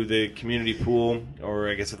to the community pool, or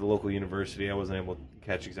I guess at the local university. I wasn't able to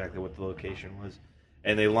catch exactly what the location was.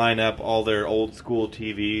 And they line up all their old school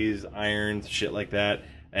TVs, irons, shit like that.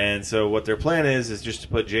 And so what their plan is just to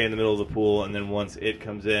put Jay in the middle of the pool, and then once it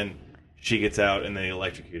comes in, she gets out, and they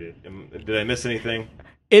electrocute it. Did I miss anything?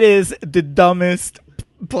 It is the dumbest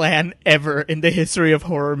plan ever in the history of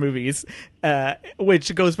horror movies,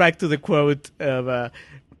 which goes back to the quote of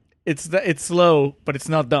it's slow, but it's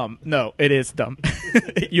not dumb. No, it is dumb.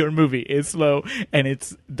 Your movie is slow, and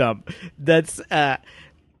it's dumb. That's...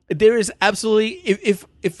 There is absolutely,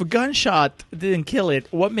 if a gunshot didn't kill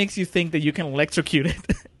it, what makes you think that you can electrocute it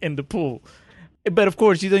in the pool? But of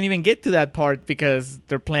course, you don't even get to that part because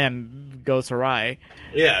their plan goes awry.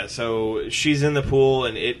 Yeah, so she's in the pool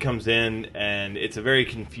and it comes in, and it's a very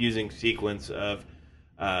confusing sequence of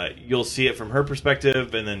you'll see it from her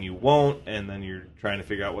perspective, and then you won't, and then you're trying to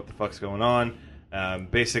figure out what the fuck's going on.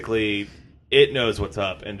 Basically, it knows what's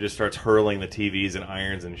up and just starts hurling the TVs and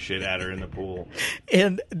irons and shit at her in the pool.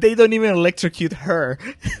 And they don't even electrocute her.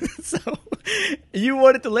 So you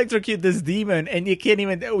wanted to electrocute this demon, and you can't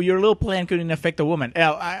even. Your little plan couldn't affect a woman.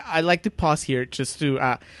 Now, I like to pause here just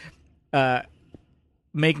to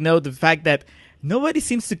make note of the fact that nobody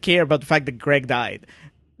seems to care about the fact that Greg died.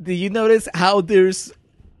 Do you notice how there's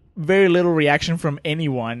very little reaction from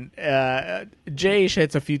anyone? Jay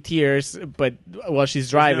sheds a few tears, but while she's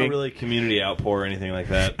driving, There's no really community outpour or anything like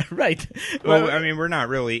that. right? Well, I mean, we're not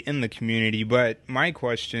really in the community, but my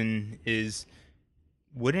question is,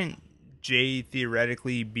 wouldn't Jay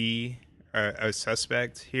theoretically be a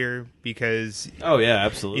suspect here? Because Oh yeah,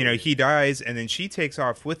 absolutely. he dies, and then she takes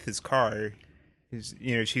off with his car.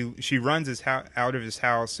 She runs out of his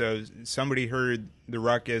house, so somebody heard the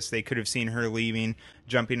ruckus. They could have seen her leaving,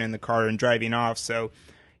 jumping in the car, and driving off. So,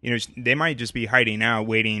 they might just be hiding out,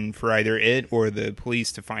 waiting for either it or the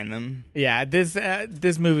police to find them. Yeah,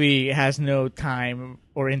 this movie has no time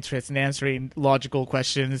or interest in answering logical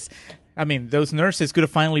questions. I mean, those nurses could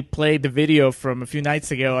have finally played the video from a few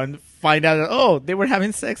nights ago and find out that, they were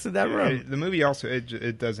having sex in that room. The movie also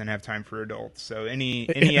it doesn't have time for adults, so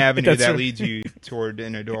any avenue that leads you toward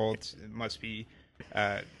an adult must be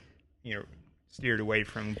steered away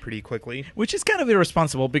from pretty quickly. Which is kind of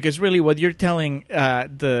irresponsible, because really what you're telling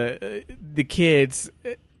the kids,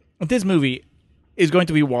 this movie is going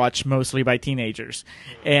to be watched mostly by teenagers,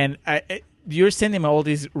 and you're sending them all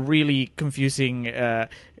these really confusing,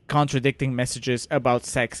 contradicting messages about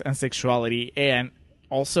sex and sexuality, and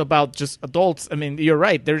also about just adults. I mean, you're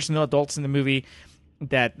right. There's no adults in the movie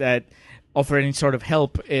that offer any sort of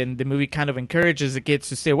help, and the movie kind of encourages the kids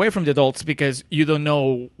to stay away from the adults because you don't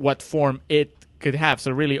know what form it could have.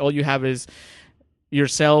 So really, all you have is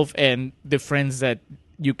yourself and the friends that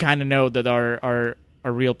you kind of know that are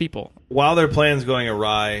real people. While their plan's going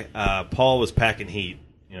awry, Paul was packing heat.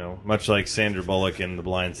 Much like Sandra Bullock in The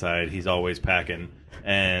Blind Side, he's always packing.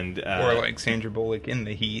 And or like Sandra Bullock in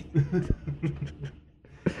The Heat.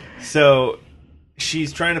 So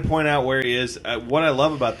she's trying to point out where he is. What I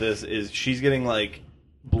love about this is she's getting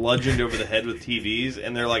bludgeoned over the head with TVs,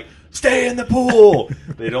 and they're like, "Stay in the pool."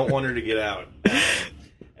 They don't want her to get out.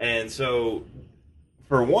 And so,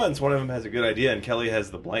 for once, one of them has a good idea, and Kelly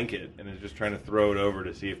has the blanket and is just trying to throw it over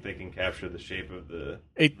to see if they can capture the shape of the.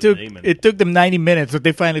 It took them 90 minutes, but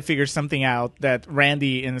they finally figured something out that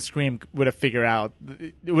Randy in the Scream would have figured out.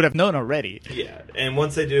 Would have known already. Yeah, and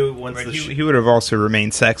once they do, he would have also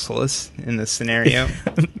remained sexless in this scenario.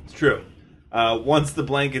 It's true. Once the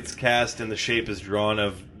blanket's cast and the shape is drawn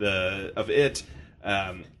of it,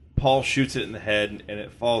 Paul shoots it in the head and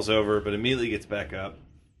it falls over, but immediately gets back up.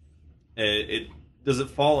 Does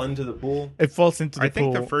it fall into the pool? It falls into the pool. I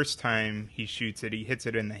think the first time he shoots it, he hits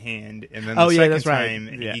it in the hand, and then the second time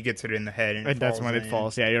he gets it in the head, and that's when it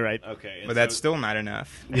falls. Yeah, you're right. Okay, but that's still not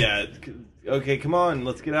enough. Yeah. Okay, come on,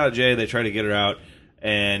 let's get out, Jay. They try to get her out,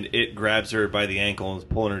 and it grabs her by the ankle and is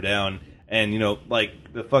pulling her down. And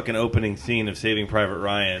like the fucking opening scene of Saving Private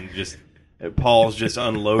Ryan, Paul's just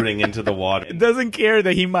unloading into the water. It doesn't care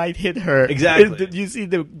that he might hit her. Exactly. You see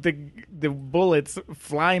the bullets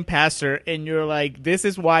flying past her, and you're like, this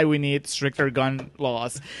is why we need stricter gun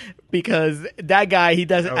laws. Because that guy, he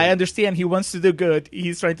doesn't. I understand he wants to do good.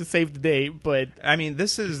 He's trying to save the day, but I mean,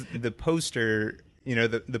 this is the poster.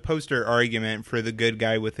 The poster argument for the good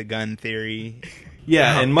guy with the gun theory.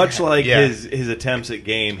 Yeah, and much like his attempts at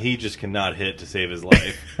game, he just cannot hit to save his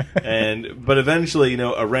life. But eventually,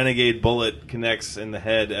 a renegade bullet connects in the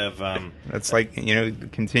head of. That's like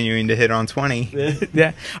continuing to hit on 20.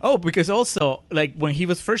 Yeah. Oh, because also when he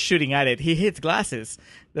was first shooting at it, he hits Glasses.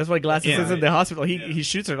 That's why Glasses is in the hospital. He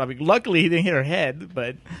shoots her. I mean, luckily he didn't hit her head,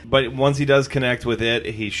 but once he does connect with it,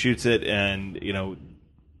 he shoots it, and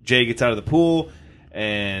Jay gets out of the pool,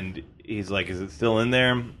 and he's like, "Is it still in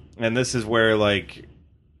there?" And this is where, from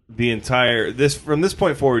this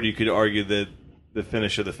point forward, you could argue that the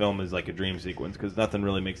finish of the film is like a dream sequence, because nothing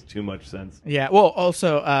really makes too much sense. Yeah. Well,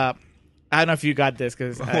 also, I don't know if you got this,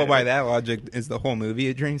 because by that logic, is the whole movie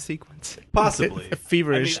a dream sequence? Possibly a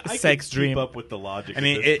feverish sex dream. Keep up with the logic. I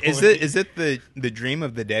mean, is it the dream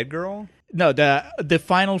of the dead girl? No, the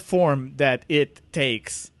final form that it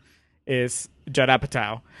takes is Judd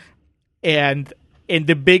Apatow, and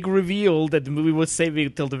the big reveal that the movie was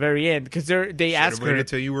saving till the very end, because they ask her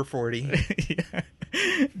until you were 40. Yeah.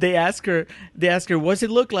 They ask her, what's it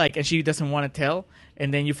look like, and she doesn't want to tell,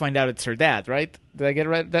 and then you find out it's her dad. Right? Did I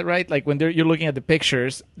get that right? Like when you're looking at the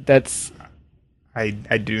pictures, that's. I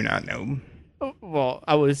do not know. Well,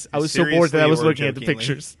 I was so bored Seriously that I was or looking at the jokingly?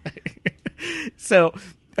 pictures. So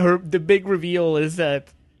the big reveal is that,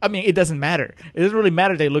 I mean, it doesn't matter. It doesn't really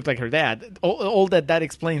matter they look like her dad. All that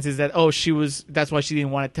explains is that that's why she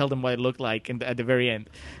didn't want to tell them what it looked like at the very end.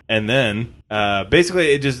 And then,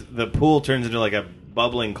 basically, the pool turns into like a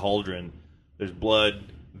bubbling cauldron. There's blood,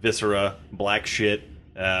 viscera, black shit.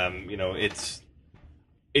 It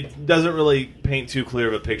doesn't really paint too clear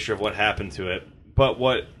of a picture of what happened to it. But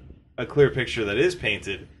what a clear picture that is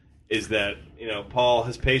painted is that, Paul,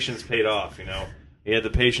 his patience paid off, He had the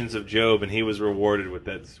patience of Job, and he was rewarded with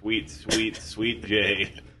that sweet, sweet, sweet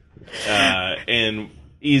J. And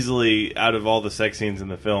easily, out of all the sex scenes in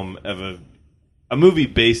the film, of a movie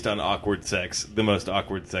based on awkward sex, the most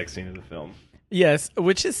awkward sex scene in the film. Yes,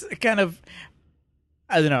 which is kind of,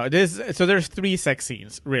 I don't know. There's 3 sex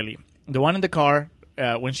scenes, really. The one in the car,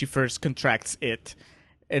 when she first contracts it,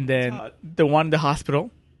 and then the one in the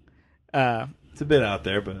hospital. It's a bit out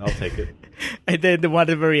there, but I'll take it. And then the one at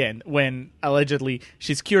the very end, when allegedly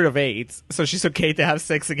she's cured of AIDS, so she's okay to have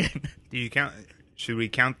sex again. Should we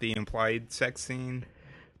count the implied sex scene?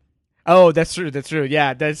 Oh, that's true.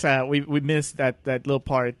 Yeah, that's we missed that little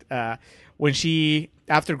part. When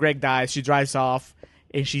after Greg dies, she drives off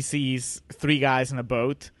and she sees 3 guys in a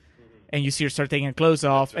boat. And you see her start taking her clothes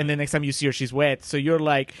off, and then next time you see her, she's wet. So you're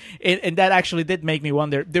like, and that actually did make me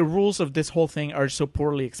wonder. The rules of this whole thing are so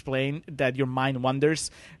poorly explained that your mind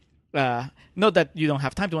wonders. Not that you don't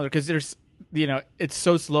have time to wonder, because there's, it's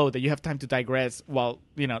so slow that you have time to digress before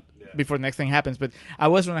the next thing happens. But I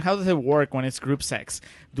was wondering, how does it work when it's group sex?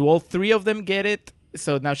 Do all 3 of them get it?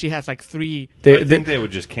 So now she has like 3. I think they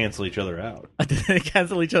would just cancel each other out. They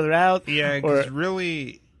cancel each other out? Yeah, because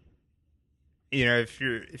really, if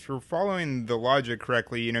you're following the logic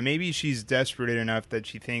correctly, maybe she's desperate enough that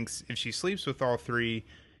she thinks if she sleeps with all 3,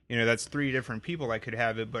 that's 3 different people that could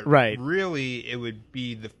have it. But really, it would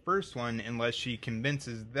be the first one, unless she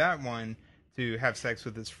convinces that one to have sex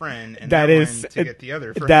with his friend, and that one to get the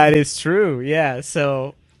other friend. That is true. Yeah.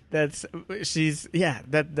 So that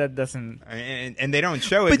doesn't. And they don't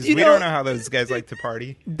show it, because we don't know how those guys like to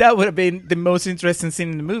party. That would have been the most interesting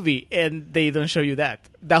scene in the movie, and they don't show you that.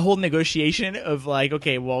 That whole negotiation of like,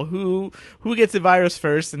 okay, well, who gets the virus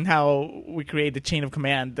first, and how we create the chain of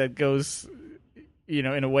command that goes,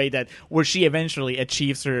 in a way that where she eventually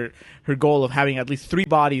achieves her goal of having at least 3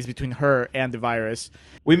 bodies between her and the virus.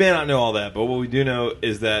 We may not know all that, but what we do know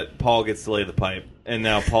is that Paul gets to lay the pipe, and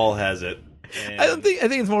now Paul has it. I think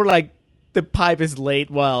it's more like the pipe is laid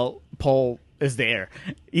while Paul is there.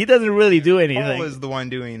 He doesn't really do anything. Paul is the one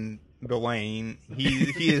doing the laying. He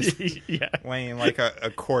is laying like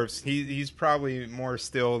a corpse. He's probably more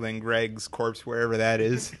still than Greg's corpse, wherever that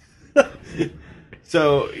is.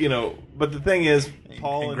 So, but the thing is,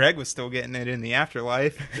 Paul and Greg was still getting it in the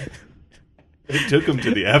afterlife. It took him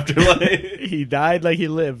to the afterlife. He died like he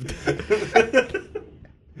lived.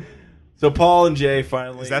 So Paul and Jay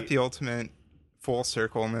finally... Is that the ultimate full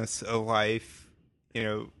circleness of life?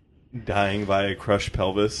 Dying by a crushed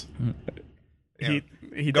pelvis? He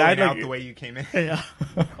going died out like, the way you came in. Yeah.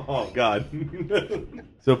 Oh, God.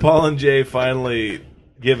 So Paul and Jay finally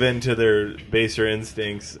give in to their baser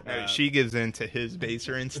instincts. She gives in to his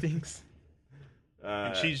baser instincts.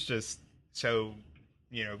 And she's just so...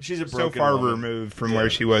 she's a so far woman. removed from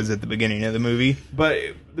where she was at the beginning of the movie. But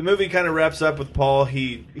the movie kind of wraps up with Paul.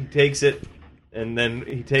 He takes it, and then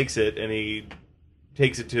he takes it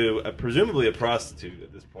to presumably a prostitute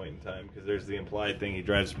at this point in time, because there's the implied thing. He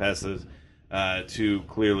drives past those 2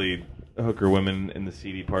 clearly hooker women in the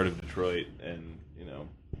seedy part of Detroit, and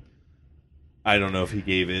I don't know if he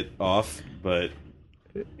gave it off, but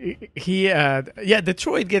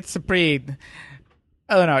Detroit gets a pretty,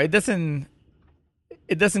 I don't know, it doesn't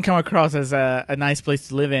come across as a nice place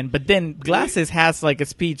to live in. But then Glasses has like a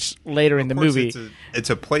speech later in the movie.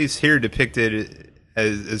 It's a place here depicted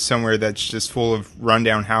as somewhere that's just full of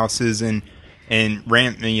rundown houses and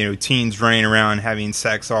teens running around having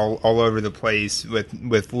sex all over the place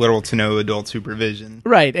with little to no adult supervision.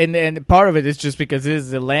 Right, and part of it is just because it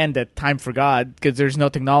is a land that time forgot, because there's no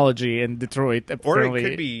technology in Detroit. Apparently. Or it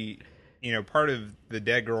could be, part of the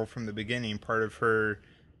dead girl from the beginning, part of her,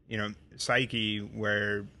 psyche,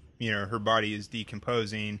 where her body is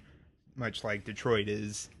decomposing, much like Detroit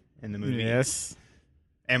is in the movie. Yes,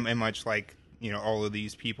 and much like all of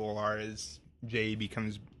these people are, as Jay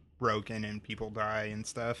becomes broken and people die and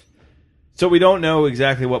stuff. So we don't know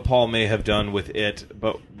exactly what Paul may have done with it,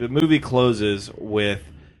 but the movie closes with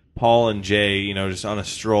Paul and Jay, just on a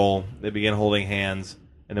stroll. They begin holding hands,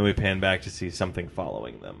 and then we pan back to see something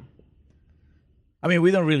following them. I mean,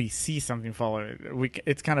 we don't really see something following.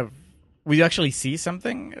 It's kind of Would you actually see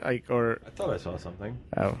something or? I thought I saw something.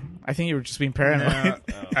 Oh, I think you were just being paranoid.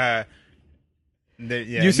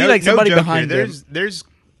 You see somebody joke behind here. them. There's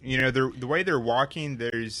the way they're walking.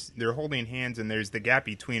 They're holding hands, and there's the gap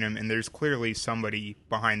between them, and there's clearly somebody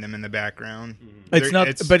behind them in the background. It's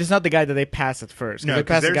not the guy that they pass at first. No, they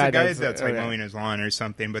pass there's a guy that's okay. mowing his lawn or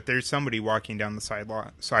something, but there's somebody walking down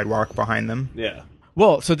the sidewalk behind them. Yeah.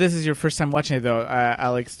 Well, so this is your first time watching it, though,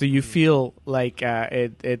 Alex. Do you feel like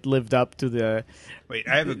it lived up to the? Wait,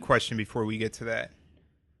 I have a question before we get to that.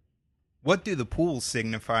 What do the pools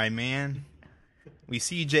signify, man? We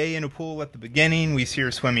see Jay in a pool at the beginning. We see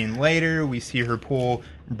her swimming later. We see her pool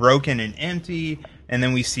broken and empty, and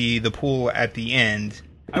then we see the pool at the end.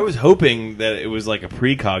 I was hoping that it was like a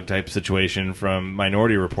precog type situation from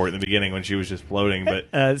Minority Report in the beginning when she was just floating,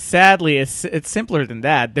 but sadly, it's simpler than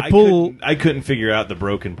that. I couldn't figure out the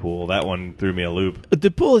broken pool. That one threw me a loop. The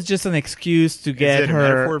pool is just an excuse to get Is it her.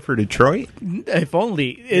 a metaphor for Detroit? If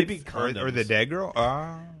only. Maybe Or the dead girl?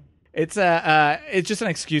 It's just an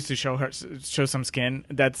excuse to show some skin.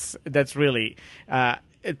 That's really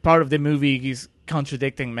part of the movie's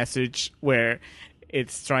contradicting message where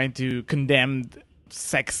it's trying to condemn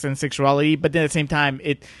sex and sexuality, but then at the same time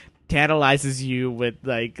it tantalizes you with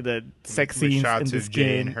like the sex With scenes shots in the of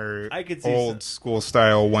Jay in skin. her I could see old school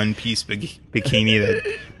style one piece bikini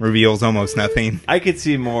that reveals almost nothing. I could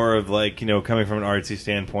see more of coming from an artsy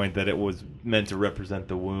standpoint that it was meant to represent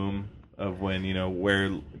the womb of when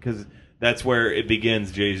because that's where it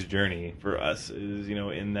begins. Jay's journey for us is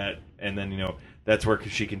in that, and then that's where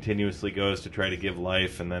she continuously goes to try to give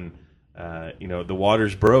life, and then the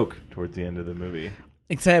waters broke towards the end of the movie.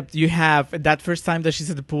 Except you have that first time that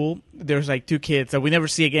she's at the pool, there's like two kids that we never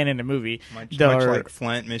see again in the movie. Much like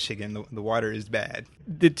Flint, Michigan, the water is bad.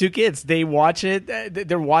 The two kids, they watch it.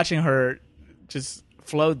 They're watching her just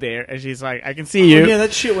float there, and she's like, "I can see you." Yeah,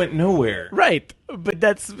 that shit went nowhere. Right, but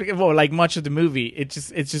that's like much of the movie.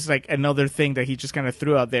 It's just like another thing that he just kind of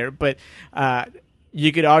threw out there. But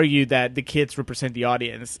you could argue that the kids represent the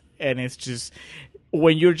audience, and it's just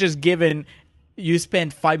when you're just given, you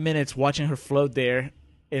spend 5 minutes watching her float there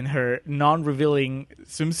in her non-revealing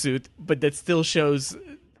swimsuit, but that still shows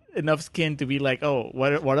enough skin to be like, oh,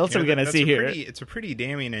 what else are we gonna see here? It's a pretty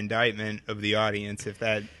damning indictment of the audience if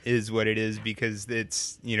that is what it is, because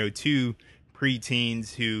it's two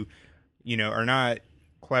preteens who are not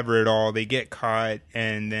clever at all. They get caught,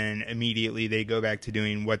 and then immediately they go back to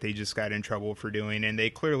doing what they just got in trouble for doing, and they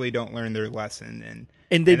clearly don't learn their lesson.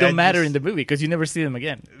 And they don't matter in the movie because you never see them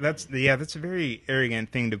again. That's a very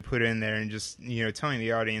arrogant thing to put in there, and just telling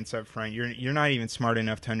the audience up front, you're not even smart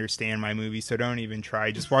enough to understand my movie, so don't even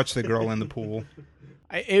try. Just watch the girl in the pool.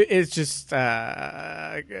 It's just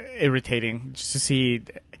irritating just to see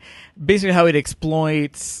basically how it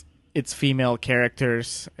exploits its female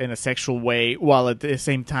characters in a sexual way, while at the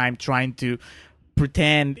same time trying to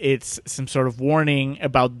pretend it's some sort of warning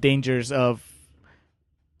about dangers of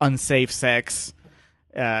unsafe sex.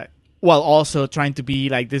 While also trying to be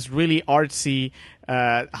like this really artsy,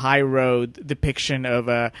 high road depiction of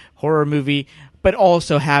a horror movie, but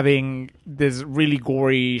also having this really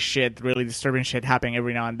gory shit, really disturbing shit happening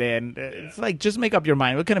every now and then. It's like, just make up your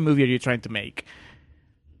mind. What kind of movie are you trying to make?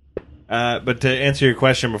 But to answer your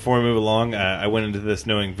question before we move along, I went into this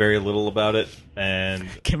knowing very little about it, and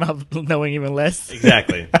Came out knowing even less.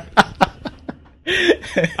 Exactly.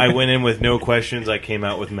 I went in with no questions. I came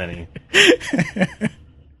out with many.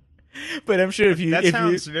 But I'm sure if you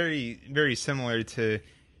sounds very, very similar to,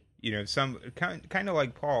 some kind of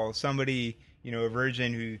like Paul, somebody, a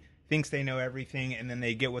virgin who thinks they know everything, and then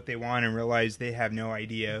they get what they want and realize they have no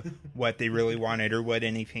idea what they really wanted or what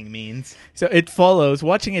anything means. So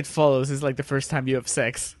watching It Follows is like the first time you have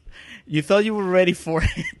sex. You thought you were ready for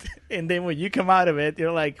it, and then when you come out of it,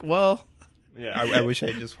 you're like, well... Yeah, I wish I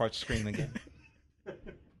had just watched Scream again.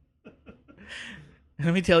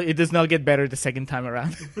 Let me tell you, it does not get better the second time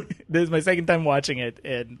around. This is my second time watching it,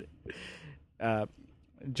 and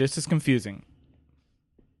just as confusing.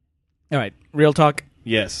 All right, real talk.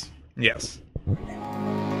 Yes.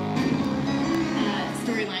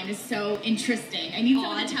 Storyline is so interesting. I need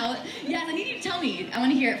someone to tell. Yes, I need you to tell me. I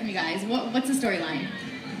want to hear it from you guys. What's the storyline?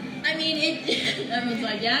 I mean, everyone's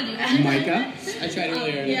like, yeah, do you want it? Micah? I tried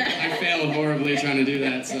earlier. Yeah. I failed horribly trying to do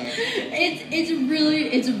that, so.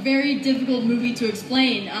 It's a very difficult movie to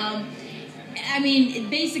explain. I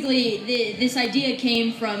mean, basically, this idea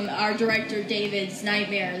came from our director, David's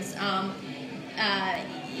nightmares.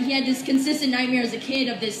 He had this consistent nightmare as a kid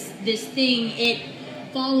of this thing, it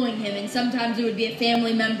following him, and sometimes it would be a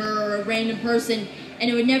family member or a random person, and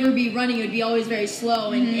it would never be running. It would be always very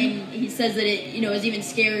slow, and he says that it, is even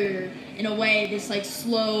scarier in a way, this like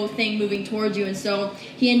slow thing moving towards you, and so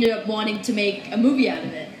he ended up wanting to make a movie out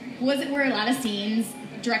of it. Were a lot of scenes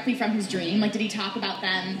directly from his dream? Like, did he talk about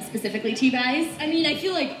them specifically to you guys? I mean, I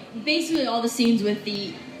feel like basically all the scenes with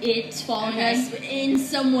it following us in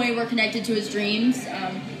some way were connected to his dreams,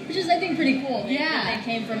 which is, I think, pretty cool. Yeah. They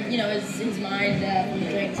came from, his mind from the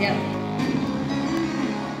dreams, yeah.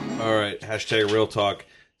 All right, hashtag real talk.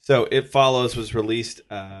 So It Follows was released,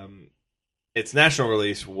 its national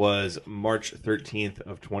release was March 13th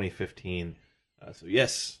of 2015. So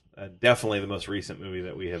yes, definitely the most recent movie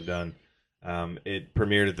that we have done. It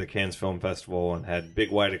premiered at the Cannes Film Festival and had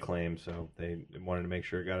big wide acclaim, so they wanted to make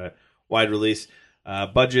sure it got a wide release.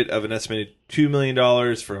 Budget of an estimated $2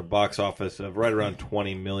 million for a box office of right around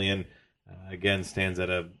 $20 million. Again, stands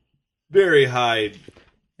at a very high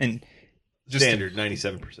and standard,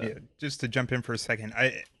 97%. Yeah, just to jump in for a second,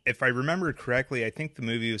 if I remember correctly, I think the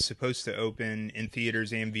movie was supposed to open in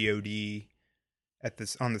theaters and VOD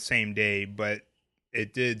on the same day, but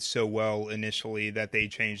it did so well initially that they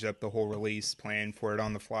changed up the whole release plan for it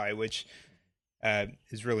on the fly, which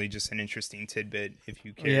is really just an interesting tidbit if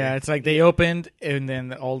you care. Yeah, it's like they opened, and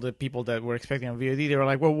then all the people that were expecting on VOD, they were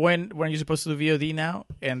like, well, when are you supposed to do VOD now?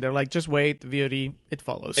 And they're like, just wait, VOD, It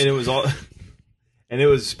Follows. And it was all... And it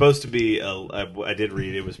was supposed to be, I did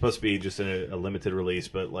read, it was supposed to be just a limited release,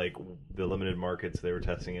 but like the limited markets they were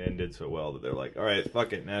testing it and did so well that they're like, all right,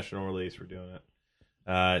 fuck it, national release, we're doing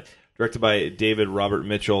it. Directed by David Robert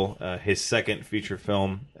Mitchell, his second feature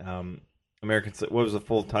film. What was the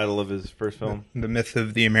full title of his first film? The Myth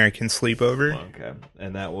of the American Sleepover. Okay.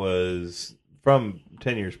 And that was from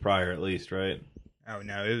 10 years prior at least, right? Oh,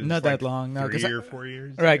 no, it was not like that long. No, 3 or 4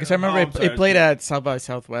 years. Right, because I remember it played at South by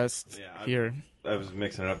Southwest here. I was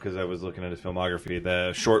mixing it up because I was looking at his filmography.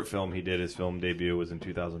 The short film he did, his film debut, was in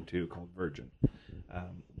 2002 called Virgin.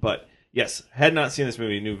 But yes, had not seen this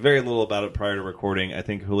movie, knew very little about it prior to recording. I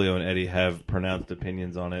think Julio and Eddie have pronounced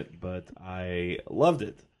opinions on it, but I loved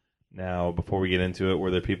it. Now, before we get into it,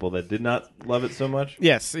 were there people that did not love it so much?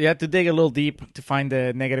 Yes, you had to dig a little deep to find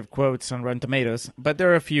the negative quotes on Rotten Tomatoes, but there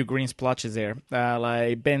are a few green splotches there.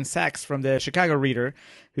 Like Ben Sachs from the Chicago Reader,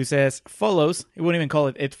 who says, Follows, he wouldn't even call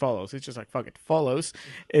it It Follows, it's just like, fuck it, Follows,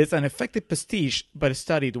 is an effective pastiche, but a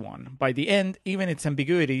studied one. By the end, even its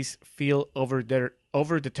ambiguities feel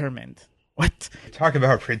overdetermined. What? Talk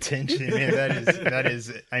about pretension, man. That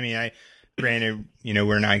is, I mean, granted,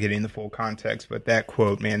 we're not getting the full context, but that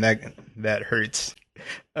quote, man, that hurts.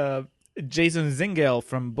 Jason Zingel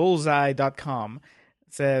from Bullseye.com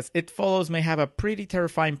says, It Follows may have a pretty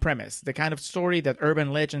terrifying premise, the kind of story that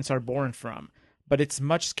urban legends are born from, but it's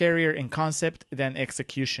much scarier in concept than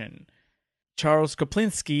execution. Charles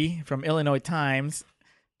Koplinski from Illinois Times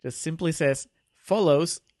just simply says,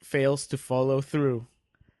 Follows fails to follow through.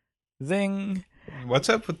 Zing. What's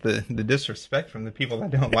up with the disrespect from the people that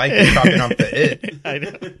don't like it chopping off the It? I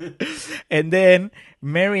know. And then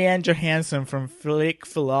Marianne Johansson from Flick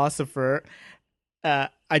Philosopher.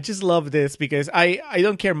 I just love this because I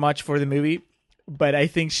don't care much for the movie, but I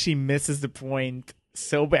think she misses the point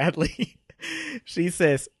so badly. She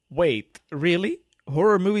says, wait, really?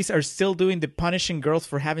 Horror movies are still doing the punishing girls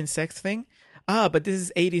for having sex thing? But this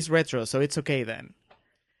is 80s retro, so it's okay then.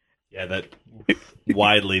 Yeah, that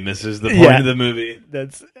widely misses the point of the movie.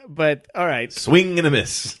 But all right. Swing and a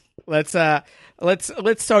miss. Let's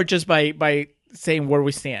start just by saying where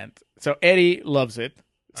we stand. So Eddie loves it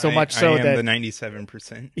much so that the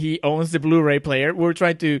 97%. he owns the Blu-ray player. We're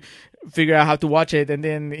trying to figure out how to watch it, and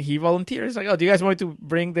then he volunteers like, "Oh, do you guys want to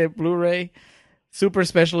bring the Blu-ray super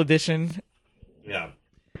special edition?" Yeah.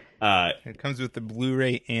 It comes with the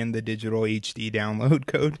Blu-ray and the digital HD download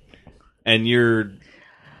code. And you're...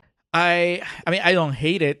 I mean, I don't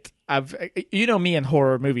hate it. Me and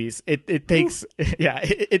horror movies. It takes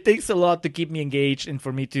it takes a lot to keep me engaged and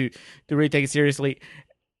for me to really take it seriously.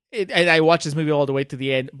 And I watch this movie all the way to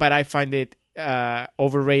the end, but I find it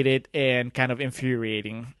overrated and kind of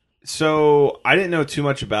infuriating. So I didn't know too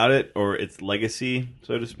much about it or its legacy,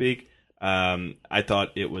 so to speak. I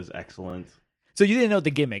thought it was excellent. So you didn't know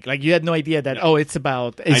the gimmick, like you had no idea that. No. It's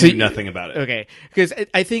about. I knew nothing about it. Okay, because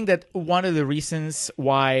I think that one of the reasons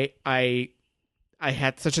why I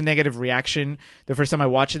had such a negative reaction the first time I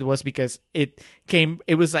watched it was because it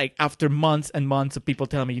was like after months and months of people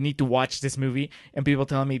telling me you need to watch this movie, and people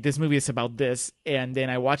telling me this movie is about this, and then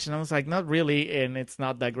I watched it and I was like, not really, and it's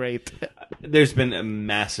not that great. There's been a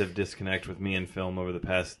massive disconnect with me in film over the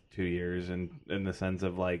past 2 years, and in the sense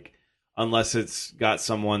of like, unless it's got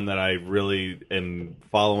someone that I really am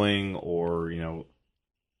following or,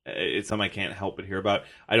 it's something I can't help but hear about.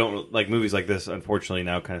 I don't like movies like this. Unfortunately,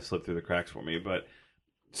 now kind of slip through the cracks for me. But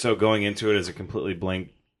so going into it as a completely blank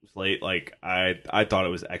slate, like I thought it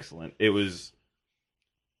was excellent. It was.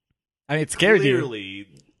 I mean, it scared you.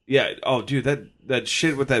 Yeah. Oh, dude, that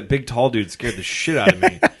shit with that big tall dude scared the shit out of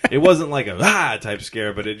me. It wasn't like a type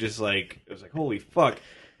scare, but it was like holy fuck.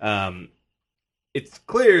 It's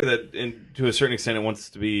clear that to a certain extent it wants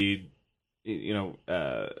to be,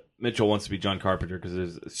 Mitchell wants to be John Carpenter because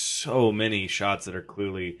there's so many shots that are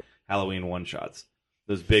clearly Halloween one shots.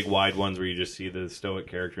 Those big wide ones where you just see the stoic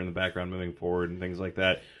character in the background moving forward and things like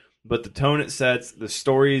that. But the tone it sets, the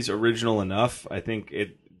story's original enough. I think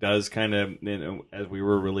it does kind of, as we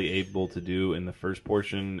were really able to do in the first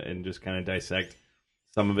portion, and just kind of dissect.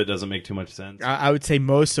 Some of it doesn't make too much sense. I would say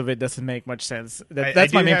most of it doesn't make much sense.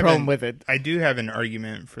 That's my main problem with it. I do have an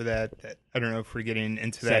argument for that. I don't know if we're getting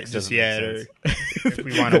into that just yet, or if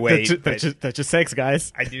we want to wait. That's just sex,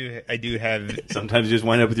 guys. I do have. Sometimes you just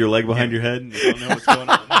wind up with your leg behind your head and you don't know what's going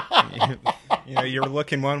on. You're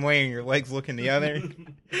looking one way and your leg's looking the other.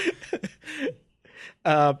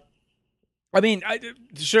 I mean,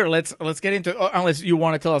 sure. Let's get into. Unless you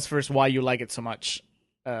want to tell us first why you like it so much,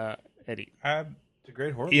 Eddie. It's a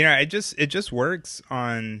great horror. It just works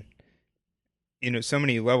on so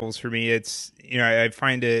many levels for me. It's I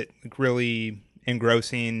find it really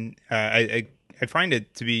engrossing. I find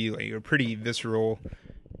it to be like a pretty visceral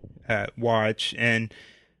watch. And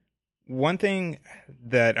one thing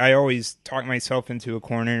that I always talk myself into a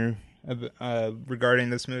corner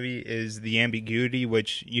regarding this movie is the ambiguity,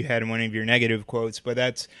 which you had in one of your negative quotes, but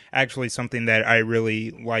that's actually something that I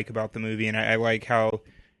really like about the movie, and I like how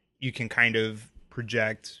you can kind of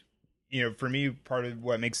project. For me, part of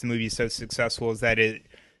what makes the movie so successful is that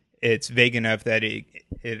it's vague enough that it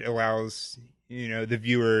allows the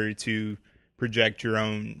viewer to project your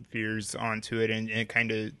own fears onto it and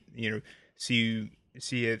kind of see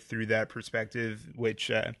it through that perspective,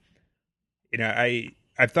 which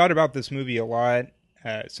I've thought about this movie a lot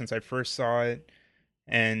since I first saw it,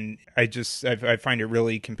 and I find it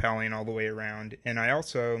really compelling all the way around. And I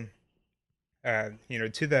also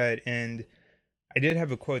to that end, I did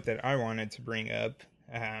have a quote that I wanted to bring up.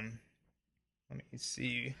 Let me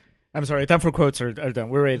see. I'm sorry, time for quotes are done.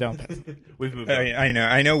 We're already done. We've moved on.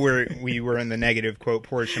 I know we were in the negative quote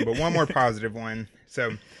portion, but one more positive one.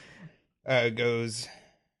 So goes,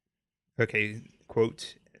 okay,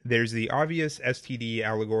 quote, "There's the obvious STD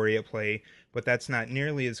allegory at play, but that's not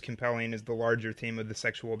nearly as compelling as the larger theme of the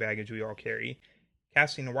sexual baggage we all carry.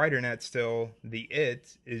 Casting a wider net still, the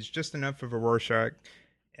it is just enough of a Rorschach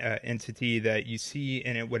entity that you see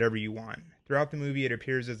in it whatever you want. Throughout the movie, it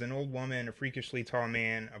appears as an old woman, a freakishly tall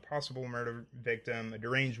man, a possible murder victim, a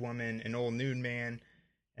deranged woman, an old nude man,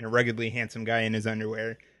 and a ruggedly handsome guy in his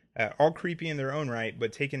underwear. All creepy in their own right,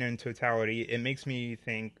 but taken in totality, it makes me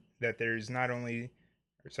think that it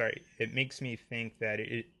makes me think that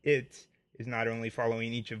it is not only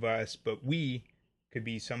following each of us, but we could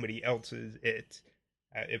be somebody else's it.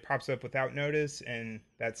 It pops up without notice, and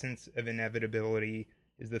that sense of inevitability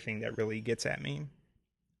is the thing that really gets at me."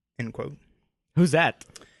 End quote. Who's that?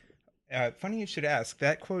 Funny you should ask.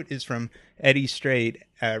 That quote is from Eddie Strait,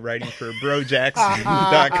 writing for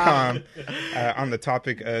BroJackson.com on the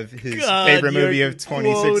topic of his favorite movie of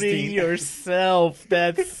 2016. Quoting yourself.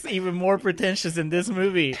 That's even more pretentious in this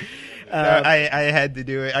movie. I had to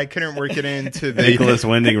do it. I couldn't work it into the Nicholas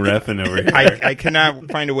Winding reffing over here. I could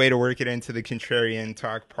not find a way to work it into the contrarian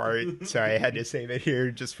talk part, so I had to save it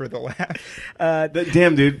here just for the laugh.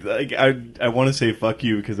 Damn, dude! Like, I want to say "fuck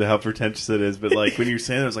you" because of how pretentious it is, but like when you're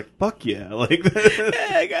saying it, I was like, "Fuck yeah!" Like,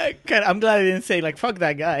 I'm glad I didn't say like "fuck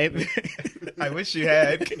that guy." I wish you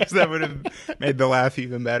had, because that would have made the laugh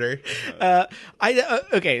even better.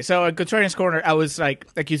 Okay, so in Contrarian's Corner, I was like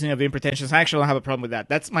accusing of being pretentious. I actually don't have a problem with that.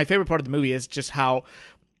 That's my favorite part of the movie, is just how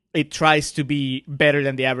it tries to be better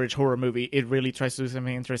than the average horror movie. It really tries to do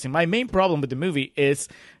something interesting. My main problem with the movie is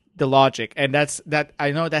the logic, and that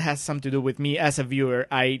I know that has something to do with me as a viewer.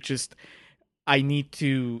 I need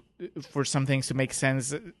to, for some things to make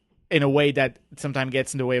sense in a way that sometimes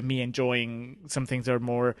gets in the way of me enjoying some things that are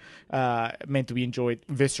more meant to be enjoyed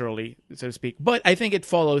viscerally, so to speak. But I think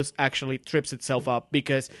it actually trips itself up,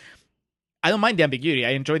 because I don't mind the ambiguity.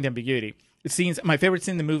 I enjoy the ambiguity. My favorite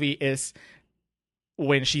scene in the movie is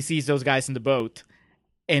when she sees those guys in the boat,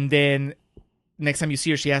 and then next time you see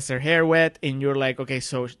her, she has her hair wet, and you're like, okay,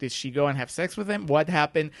 so did she go and have sex with him? What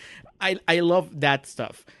happened? I love that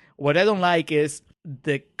stuff. What I don't like is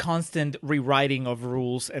the constant rewriting of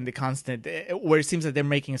rules and the constant where it seems that they're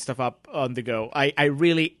making stuff up on the go.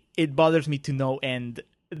 It bothers me to no end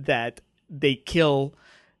that they kill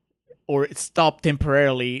or stop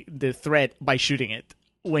temporarily the threat by shooting it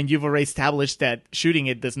when you've already established that shooting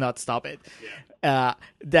it does not stop it.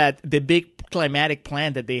 That the big climatic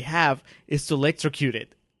plan that they have is to electrocute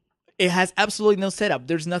it. It has absolutely no setup.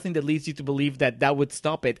 There's nothing that leads you to believe that would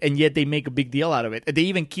stop it, and yet they make a big deal out of it. They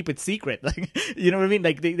even keep it secret. Like, you know what I mean?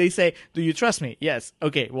 Like they say, "Do you trust me?" Yes.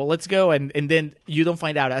 Okay. Well, let's go, and then you don't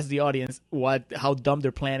find out as the audience how dumb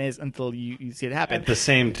their plan is until you see it happen. At the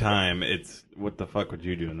same time, it's what the fuck would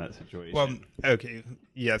you do in that situation? Well, okay,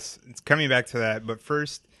 yes, it's coming back to that. But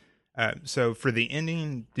first, so for the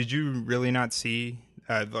ending, did you really not see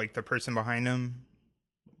like the person behind them?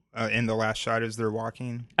 In the last shot as they're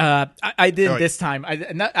walking? I did this time.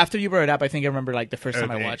 After you brought it up, I think I remember like the first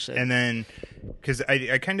time I watched it. And then, because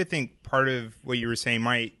I kind of think part of what you were saying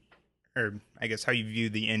might, or I guess how you view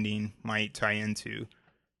the ending might tie into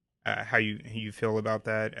how you feel about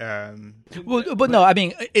that. But no, I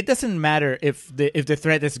mean, it doesn't matter if the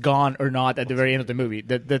threat is gone or not at the very end of the movie.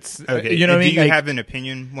 That's okay. You know what I mean? Do you have an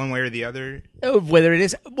opinion one way or the other? Whether it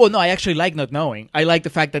is, well, no, I actually like not knowing. I like the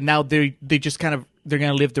fact that now they just kind of they're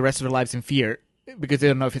gonna live the rest of their lives in fear because they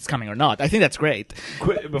don't know if it's coming or not. I think that's great.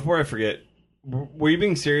 Before I forget, were you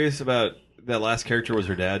being serious about that last character was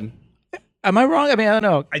her dad? Am I wrong? I mean, I don't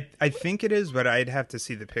know. I think it is, but I'd have to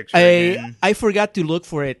see the picture again. I forgot to look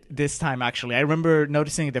for it this time, actually. I remember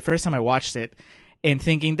noticing it the first time I watched it and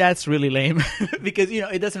thinking that's really lame because, you know,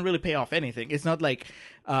 it doesn't really pay off anything. It's not like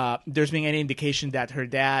there's been any indication that her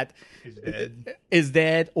dad is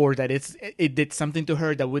dead or that it did something to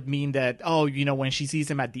her that would mean that, oh, you know, when she sees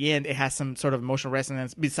him at the end, it has some sort of emotional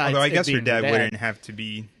resonance besides. Although I guess her dad wouldn't have to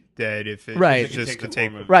be dead if it right. was just to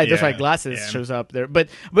take right. That's why Glasses shows up there, but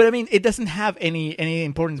I mean, it doesn't have any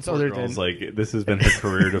importance other than like this has been her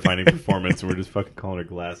career defining performance, and we're just fucking calling her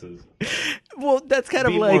Glasses. Well, that's kind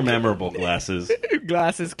of like more memorable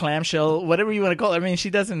Glasses, clamshell, whatever you want to call it. I mean, she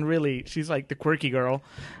doesn't really. She's like the quirky girl.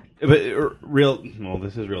 But well,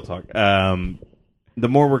 this is real talk. The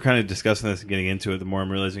more we're kind of discussing this and getting into it, the more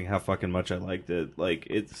I'm realizing how fucking much I liked it. Like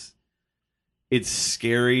it's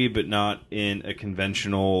scary, but not in a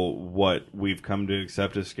conventional what we've come to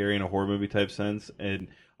accept as scary in a horror movie type sense. And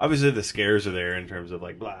obviously the scares are there in terms of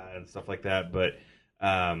like blah and stuff like that, but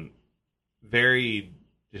very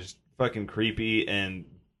just fucking creepy. And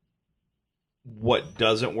what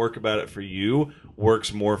doesn't work about it for you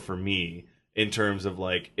works more for me in terms of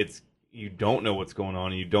like you don't know what's going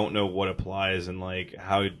on, and you don't know what applies and like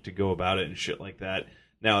how to go about it and shit like that.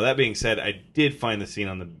 Now, that being said, I did find the scene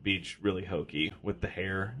on the beach really hokey with the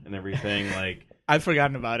hair and everything. Like I'd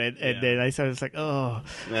forgotten about it, and then I started like, oh.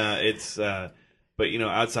 But you know,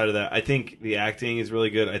 outside of that, I think the acting is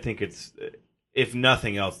really good. I think it's, if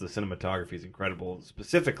nothing else, the cinematography is incredible.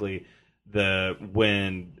 Specifically,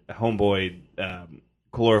 when Homeboy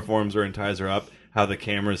chloroforms her and ties her up, how the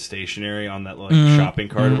camera's stationary on that like shopping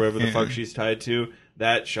cart or whatever the fuck she's tied to.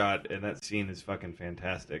 That shot and that scene is fucking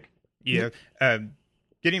fantastic. Yeah.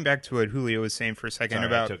 Getting back to what Julio was saying for a second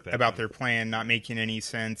about their plan not making any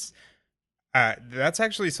sense, that's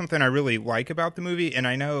actually something I really like about the movie. And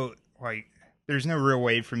I know, like, there's no real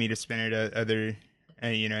way for me to spin it other,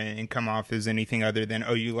 you know, and come off as anything other than,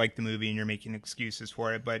 oh, you like the movie and you're making excuses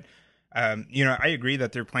for it. But, you know, I agree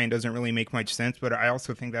that their plan doesn't really make much sense. But I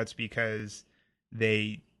also think that's because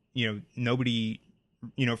they, you know, nobody,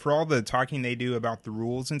 you know, for all the talking they do about the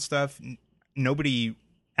rules and stuff, nobody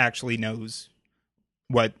actually knows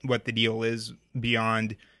what the deal is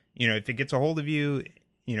beyond, you know, if it gets a hold of you,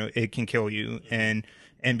 you know, it can kill you. And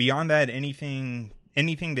beyond that, anything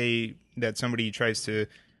that somebody tries to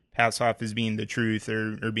pass off as being the truth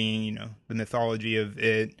or being, you know, the mythology of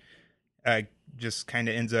it, just kind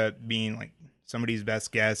of ends up being like somebody's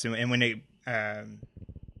best guess. And when they,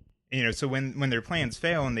 you know, so when their plans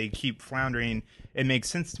fail and they keep floundering, it makes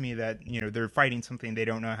sense to me that, you know, they're fighting something they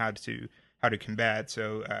don't know how to combat.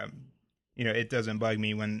 So, you know, it doesn't bug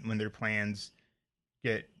me when their plans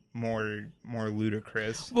get more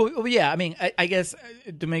ludicrous. Well, yeah. I mean, I guess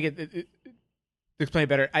to make it to explain it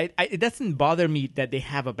better, it doesn't bother me that they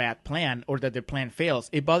have a bad plan or that their plan fails.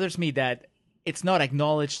 It bothers me that it's not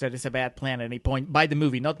acknowledged that it's a bad plan at any point by the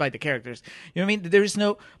movie, not by the characters. You know what I mean? There is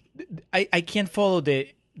no. I can't follow the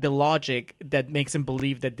logic that makes him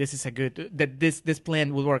believe that this is that this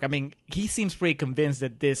plan will work. I mean, he seems pretty convinced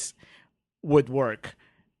that this would work.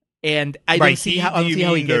 And I don't see how he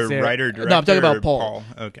gets there. Writer, no, I'm talking about Paul.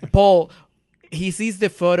 Okay. Paul, he sees the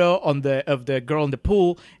photo of the girl in the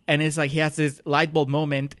pool, and it's like he has this light bulb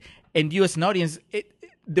moment. And you as an audience,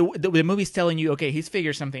 the movie's telling you, okay, he's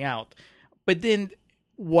figured something out. But then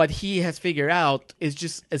what he has figured out is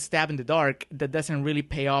just a stab in the dark that doesn't really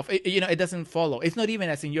pay off. It doesn't follow. It's not even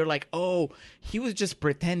as in you're like, oh, he was just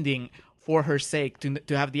pretending for her sake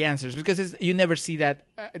to have the answers, because you never see that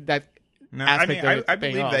No, aspect. I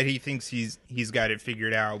believe that he thinks he's got it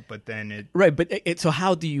figured out, but then it right. But so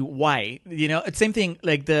how do you? Why? It's same thing.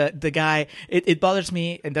 Like the guy. It bothers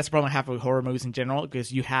me, and that's the problem I have with horror movies in general,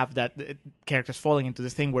 because you have that characters falling into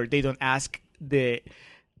this thing where they don't ask the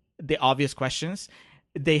obvious questions.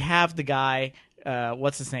 They have the guy.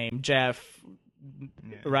 What's his name? Jeff.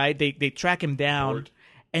 Yeah. Right. They track him down,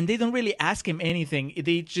 and they don't really ask him anything.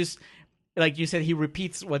 They just. Like you said, he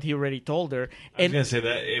repeats what he already told her. I was going to say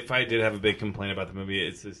that if I did have a big complaint about the movie,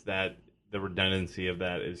 it's just that the redundancy of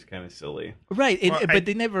that is kind of silly. Right, but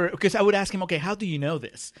they never... Because I would ask him, okay, how do you know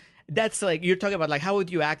this? That's like, you're talking about, like, how would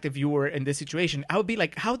you act if you were in this situation? I would be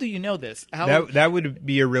like, how do you know this? That would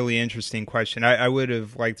be a really interesting question. I would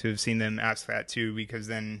have liked to have seen them ask that, too, because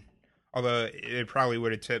then, although it probably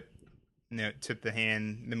would have tipped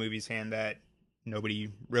the movie's hand that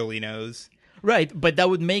nobody really knows. Right, but that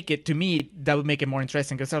would make it, to me, more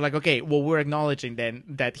interesting, because I'm like, okay, well, we're acknowledging then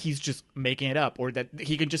that he's just making it up, or that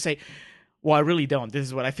he can just say, well, I really don't. This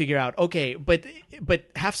is what I figure out. Okay, but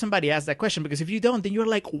have somebody ask that question, because if you don't, then you're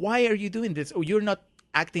like, why are you doing this? Or you're not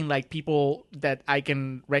acting like people that I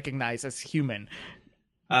can recognize as human.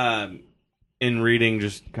 In reading,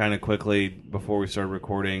 just kind of quickly before we started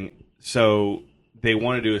recording, so they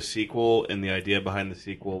want to do a sequel, and the idea behind the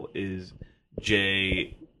sequel is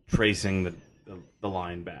Jay tracing the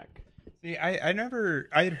line back. See, I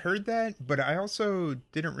had heard that, but I also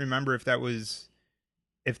didn't remember if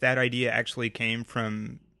that idea actually came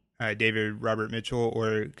from David Robert Mitchell,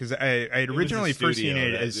 or because I had originally first seen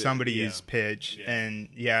it as somebody's pitch, and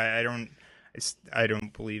I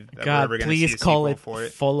don't believe that we're ever going to see a sequel for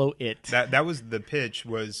it. Follow It. That was the pitch,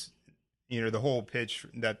 was the whole pitch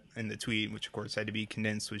that in the tweet, which of course had to be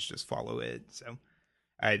condensed, was just follow it. So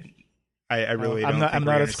I really don't. I'm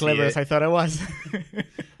not as clever as I thought I was.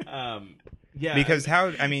 Yeah, because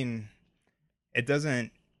it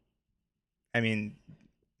doesn't. I mean,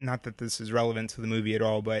 not that this is relevant to the movie at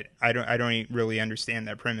all, but I don't really understand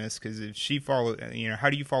that premise, because if she follow, how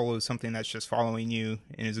do you follow something that's just following you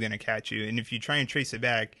and is going to catch you? And if you try and trace it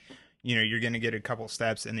back, you're going to get a couple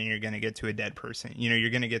steps, and then you're going to get to a dead person. You're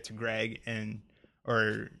going to get to Greg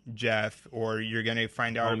or Jeff, or you're going to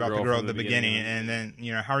find out about the girl at the beginning, and then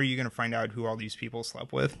how are you going to find out who all these people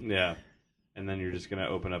slept with? Yeah, and then you're just going to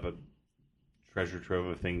open up a treasure trove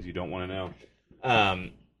of things you don't want to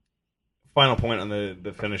know. Final point on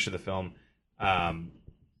the finish of the film.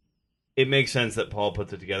 It makes sense that Paul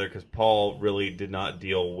puts it together, because Paul really did not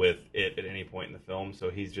deal with it at any point in the film,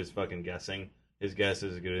 so he's just fucking guessing. His guess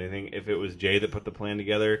is as good as anything. If it was Jay that put the plan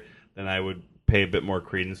together, then I would pay a bit more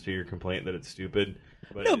credence to your complaint that it's stupid.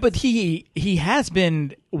 But he has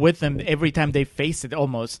been with them every time they face it.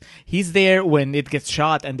 Almost, he's there when it gets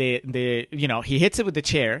shot, and they he hits it with the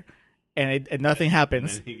chair, and nothing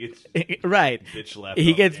happens. And he gets bitch slapped.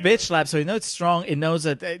 He gets bitch slapped, so it's strong. It knows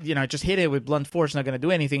that just hit it with blunt force, not going to do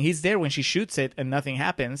anything. He's there when she shoots it, and nothing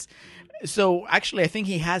happens. So actually, I think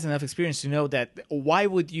he has enough experience to know that. Why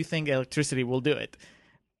would you think electricity will do it?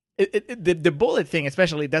 The bullet thing,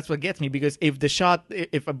 especially, that's what gets me, because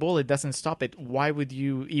if a bullet doesn't stop it, why would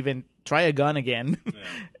you even try a gun again?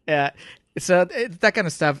 Yeah. So it's that kind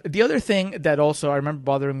of stuff. The other thing that also I remember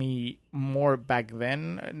bothering me more back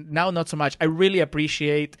then, now not so much. I really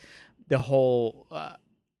appreciate the whole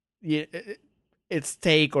its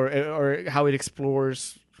take or how it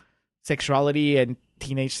explores sexuality and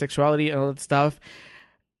teenage sexuality and all that stuff.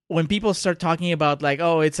 When people start talking about, like,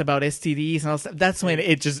 oh, it's about STDs and all stuff, that's when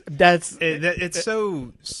it's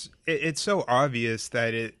so obvious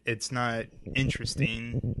that it's not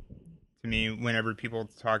interesting to me whenever people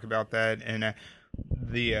talk about that. And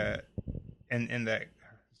and that,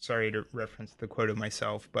 sorry to reference the quote of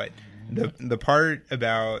myself, but the part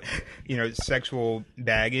about sexual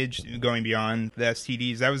baggage going beyond the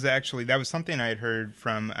STDs, that was something I had heard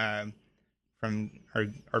from our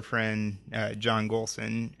friend John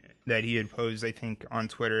Golson, that he had posed, I think, on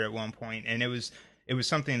Twitter at one point, and it was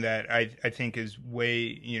something that I think is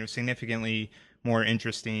way significantly more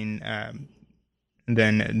interesting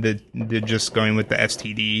than the just going with the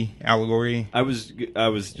STD allegory. I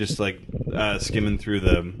was just like skimming through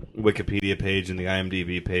the Wikipedia page and the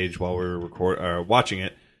IMDb page while we were watching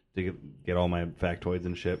it to get all my factoids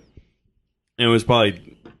and shit. And it was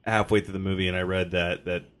probably halfway through the movie, and I read that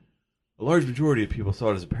a large majority of people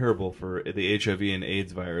saw it as a parable for the HIV and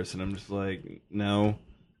AIDS virus, and I'm just like, no.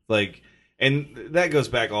 Like, and that goes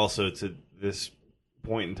back also to this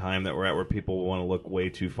point in time that we're at where people want to look way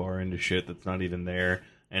too far into shit that's not even there.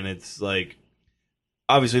 And it's like,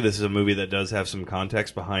 obviously this is a movie that does have some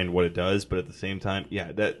context behind what it does, but at the same time,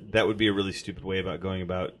 yeah, that would be a really stupid way about going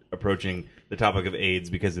about approaching the topic of AIDS,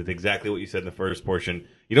 because it's exactly what you said in the first portion.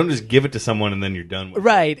 You don't just give it to someone and then you're done with it.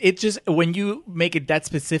 Right. It just, when you make it that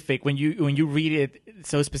specific, when you read it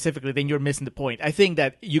so specifically, then you're missing the point. I think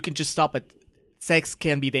that you can just stop at sex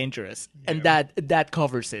can be dangerous, and that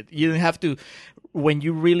covers it. You don't have to, when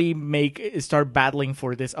you really start battling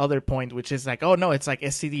for this other point, which is like, oh no, it's like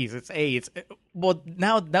STDs, it's AIDS. Well,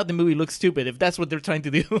 now the movie looks stupid. If that's what they're trying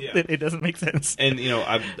to do, it doesn't make sense. And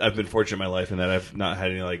I've been fortunate in my life in that I've not had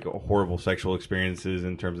any like horrible sexual experiences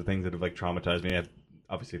in terms of things that have like traumatized me. I have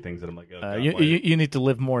obviously things that I'm like, oh, God, you need to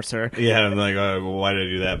live more, sir. Yeah, I'm like, oh, well, why did I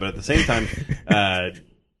do that? But at the same time,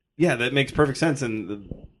 yeah, that makes perfect sense,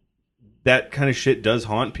 and that kind of shit does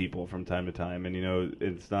haunt people from time to time, and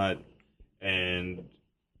it's not. And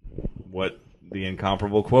what the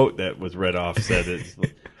incomparable quote that was read off said is,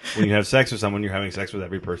 when you have sex with someone, you're having sex with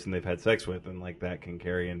every person they've had sex with, and like that can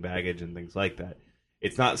carry in baggage and things like that.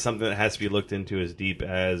 It's not something that has to be looked into as deep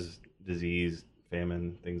as disease,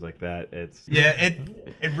 famine, things like that.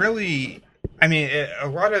 It really, I mean, a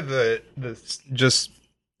lot of the just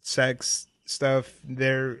sex stuff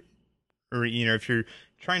there, or if you're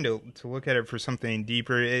trying to look at it for something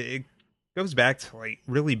deeper, it goes back to like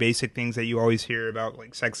really basic things that you always hear about,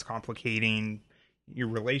 like sex complicating your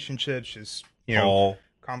relationships, just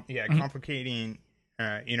complicating,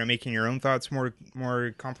 making your own thoughts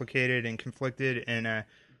more complicated and conflicted, and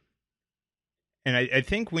I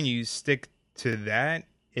think when you stick to that,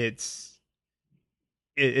 it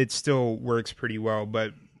still works pretty well.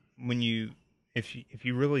 But when if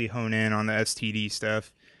you really hone in on the STD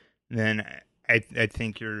stuff, then I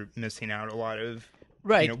think you're missing out a lot of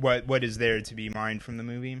what is there to be mined from the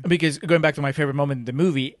movie. Because going back to my favorite moment in the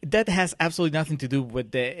movie, that has absolutely nothing to do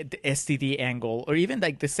with the STD angle or even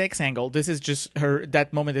like the sex angle. This is just her.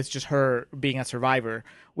 That moment is just her being a survivor,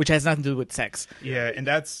 which has nothing to do with sex. Yeah, and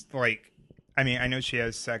that's like, I mean, I know she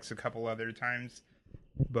has sex a couple other times,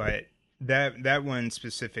 but that one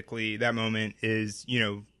specifically, that moment is,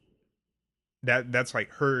 that's like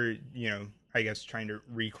her, I guess trying to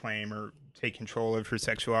reclaim or take control of her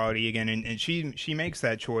sexuality again, and she makes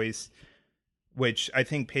that choice, which I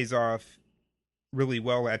think pays off really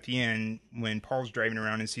well at the end when Paul's driving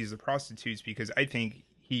around and sees the prostitutes, because I think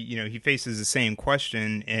he faces the same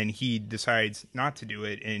question and he decides not to do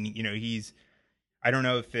it, and I don't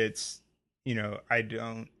know if it's I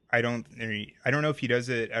don't know if he does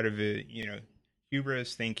it out of a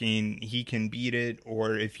hubris, thinking he can beat it,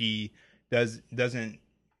 or if he doesn't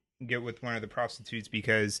get with one of the prostitutes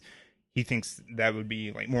because he thinks that would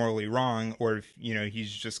be like morally wrong, or if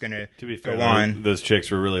he's just gonna be fair, go on. Those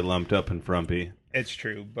chicks were really lumped up and frumpy. It's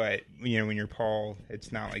true, but when you're Paul,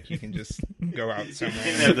 it's not like you can just go out somewhere.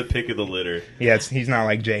 You can have the pick of the litter. Yeah, he's not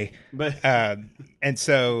like Jay. But and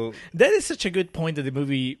so that is such a good point that the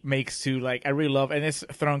movie makes too. Like, I really love, and it's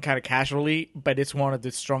thrown kind of casually, but it's one of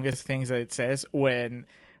the strongest things that it says when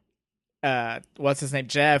what's his name,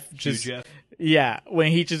 Jeff, yeah,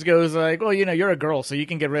 when he just goes like, well, you're a girl, so you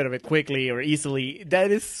can get rid of it quickly or easily.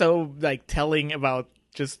 That is so like telling about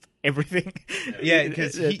just everything. Yeah,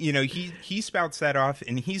 because he spouts that off,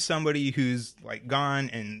 and he's somebody who's like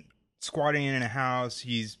gone and squatting in a house.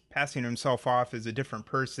 He's passing himself off as a different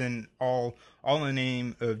person, all in the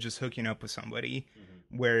name of just hooking up with somebody.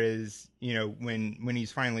 Mm-hmm. Whereas when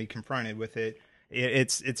he's finally confronted with it,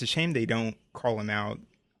 it's a shame they don't call him out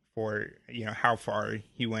for how far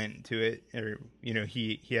he went to it, or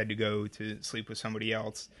he had to go to sleep with somebody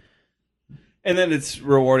else. And then it's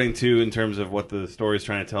rewarding too in terms of what the story's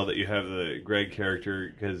trying to tell, that you have the Greg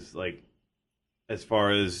character, because like, as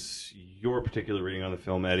far as your particular reading on the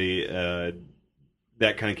film, Eddie,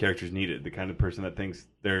 that kind of character is needed. The kind of person that thinks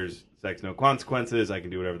there's sex, no consequences, I can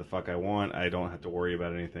do whatever the fuck I want, I don't have to worry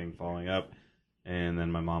about anything falling up, and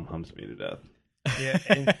then my mom humps me to death. Yeah,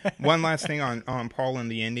 and one last thing on Paul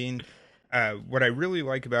and the ending. What I really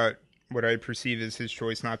like about what I perceive as his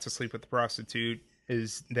choice not to sleep with the prostitute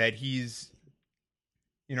is that he's,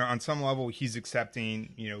 on some level, he's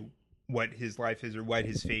accepting, what his life is or what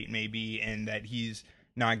his fate may be, and that he's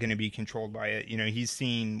not going to be controlled by it. He's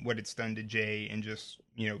seen what it's done to Jay and just,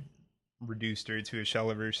 reduced her to a shell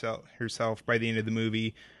of herself by the end of the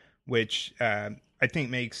movie, which I think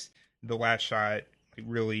makes the last shot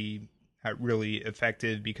really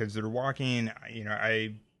effective, because they're walking.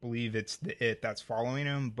 I believe it's it that's following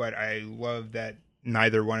them, but I love that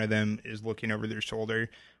neither one of them is looking over their shoulder,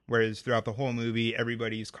 whereas throughout the whole movie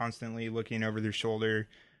everybody's constantly looking over their shoulder,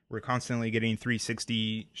 we're constantly getting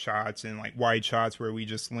 360 shots and like wide shots where we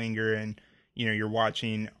just linger and, you're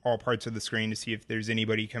watching all parts of the screen to see if there's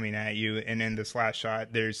anybody coming at you. And in this last shot,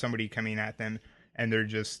 there's somebody coming at them and they're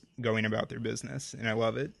just going about their business. And I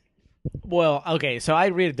love it. Well, okay, so I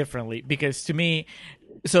read it differently because to me,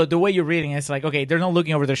 so the way you're reading it's like, okay, they're not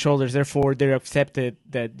looking over their shoulders, therefore they're accepted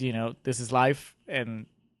that, this is life, and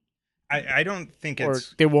I don't think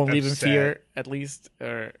it's, or they won't live in upset. fear at least,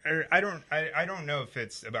 or I don't know if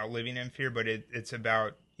it's about living in fear, but it's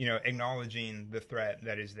about, acknowledging the threat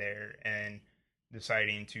that is there and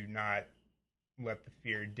deciding to not let the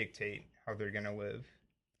fear dictate how they're going to live.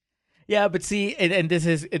 yeah. But see, and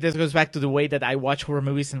this goes back to the way that I watch horror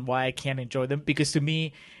movies and why I can't enjoy them, because to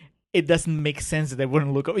me, it doesn't make sense that they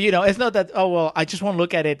wouldn't look. It's not that, oh well, I just want to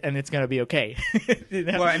look at it and it's gonna be okay.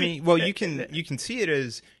 Well, I mean, you can see it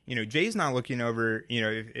as, Jay's not looking over.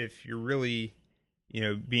 If you're really,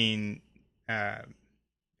 being,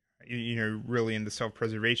 really in the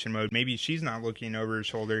self-preservation mode, maybe she's not looking over her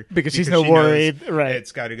shoulder because she's she not worried, right?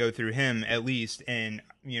 It's got to go through him at least, and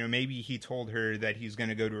maybe he told her that he's going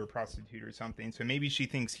to go to a prostitute or something, so maybe she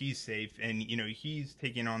thinks he's safe, and he's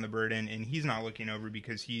taking on the burden, and he's not looking over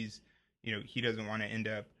because he's, he doesn't want to end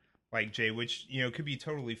up like Jay, which could be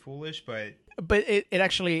totally foolish, but it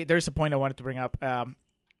actually, there's a point I wanted to bring up.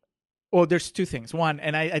 Well, there's two things. One,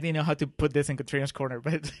 and I didn't know how to put this in Katrina's corner,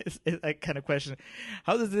 but it's a kind of question.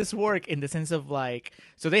 How does this work in the sense of like,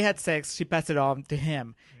 so they had sex, she passed it on to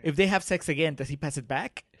him. If they have sex again, does he pass it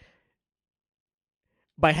back?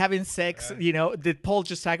 By having sex, did Paul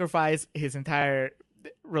just sacrifice his entire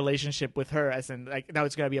relationship with her, as in like now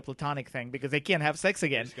it's going to be a platonic thing because they can't have sex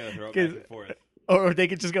again? Just gotta throw it back and forth. Or they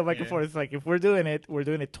could just go back and forth. It's like, if we're doing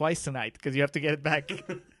it twice tonight because you have to get it back.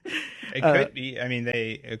 It could be. I mean,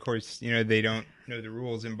 they, of course, they don't know the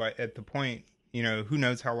rules, and at the point, who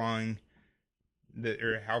knows how long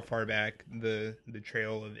or how far back the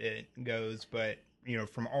trail of it goes. But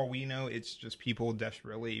from all we know, it's just people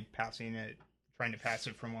desperately trying to pass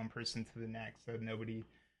it from one person to the next. So nobody,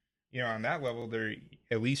 on that level, they're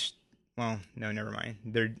at least. Well, no, never mind.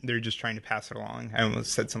 They're just trying to pass it along. I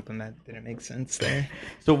almost said something that didn't make sense there.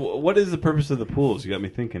 So, what is the purpose of the pools? You got me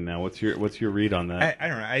thinking now. What's your read on that? I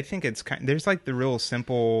don't know. I think it's there's like the real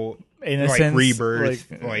simple, innocence,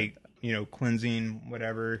 rebirth, cleansing,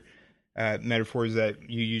 whatever metaphors that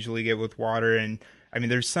you usually get with water. And I mean,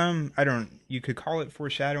 there's some you could call it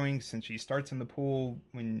foreshadowing, since she starts in the pool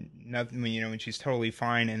when she's totally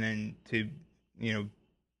fine, and then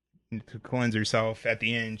to cleanse herself at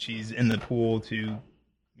the end, she's in the pool to,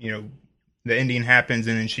 the ending happens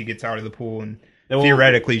and then she gets out of the pool, and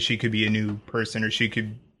theoretically she could be a new person, or she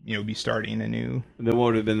could, be starting anew. Then what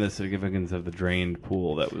would have been the significance of the drained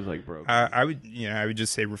pool that was like broken? I would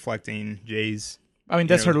just say reflecting Jay's. I mean,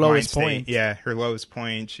 that's her lowest point. Yeah, her lowest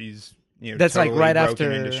point. She's that's totally like right broken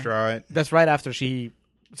after and distraught. That's right after she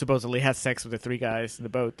supposedly has sex with the three guys in the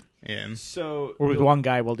boat. Yeah. So, or with one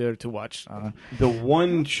guy while the other two watch. The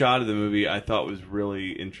one shot of the movie I thought was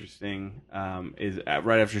really interesting is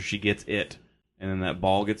right after she gets it, and then that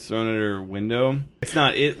ball gets thrown at her window. It's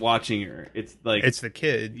not it watching her. It's like it's the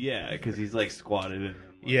kid. Yeah, because he's like squatted in.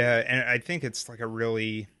 Yeah, and I think it's like a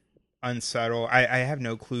really unsubtle. I have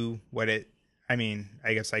no clue what it. I mean,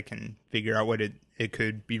 I guess I can figure out what it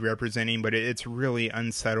could be representing, but it's really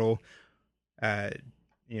unsubtle.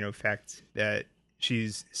 Fact that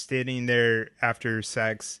she's standing there after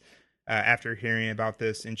sex, after hearing about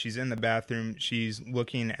this, and she's in the bathroom. She's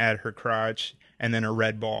looking at her crotch, and then a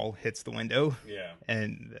red ball hits the window. Yeah,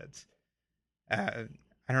 and that's. I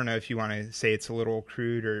don't know if you want to say it's a little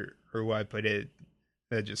crude or what, but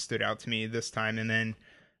that just stood out to me this time. And then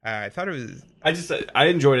I thought it was. I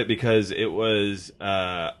enjoyed it because it was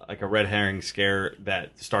like a red herring scare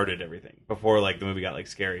that started everything before like the movie got like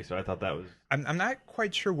scary. So I thought that was. I'm not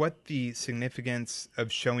quite sure what the significance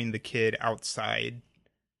of showing the kid outside.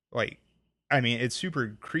 Like, I mean, it's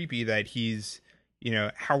super creepy that he's.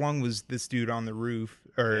 How long was this dude on the roof,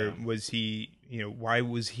 or was he? Why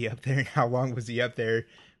was he up there? How long was he up there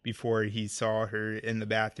before he saw her in the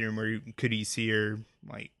bathroom, or could he see her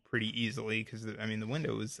like? Pretty easily, because the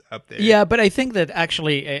window was up there. Yeah, but I think that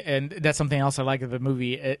actually, and that's something else I like of the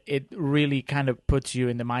movie, it really kind of puts you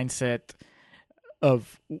in the mindset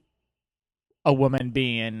of a woman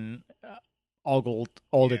being ogled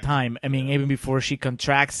all the time. I mean, even before she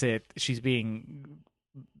contracts it, she's being,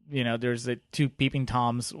 there's the two peeping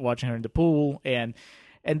toms watching her in the pool, and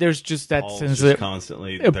there's just that Paul's sense just of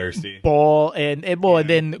constantly thirsty. Paul and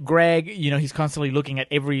then Greg, he's constantly looking at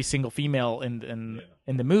every single female in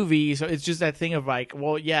the movie. So it's just that thing of like,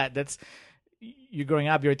 well, yeah, that's you're growing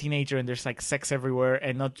up, you're a teenager, and there's like sex everywhere,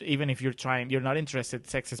 and not even if you're not interested,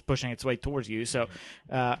 sex is pushing its way towards you. So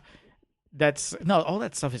that's no, all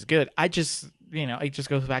that stuff is good. I just, it just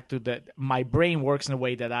goes back to that my brain works in a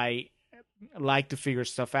way that I like to figure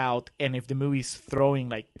stuff out, and if the movie's throwing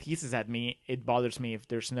like pieces at me, it bothers me if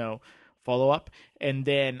there's no follow up. And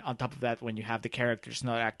then on top of that, when you have the characters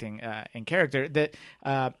not acting in character, that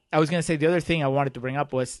I was gonna say the other thing I wanted to bring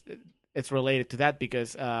up was it's related to that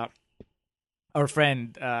because our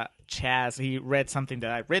friend Chaz, he read something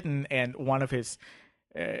that I've written, and one of the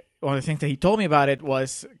things that he told me about it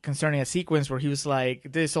was concerning a sequence where he was like,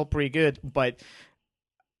 "This is all pretty good, but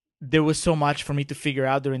there was so much for me to figure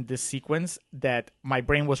out during this sequence that my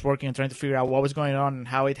brain was working and trying to figure out what was going on and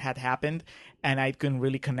how it had happened, and I couldn't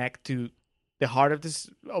really connect to the heart of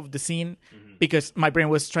the scene because my brain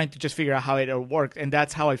was trying to just figure out how it all worked." And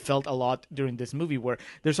that's how I felt a lot during this movie, where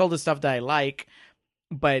there's all the stuff that I like,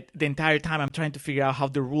 but the entire time I'm trying to figure out how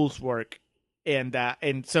the rules work. And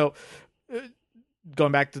so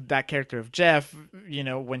going back to that character of Jeff,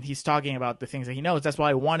 when he's talking about the things that he knows, that's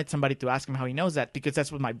why I wanted somebody to ask him how he knows that, because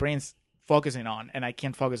that's what my brain's focusing on, and I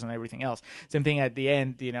can't focus on everything else. Same thing at the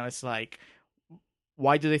end, it's like,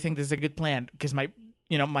 why do they think this is a good plan? Because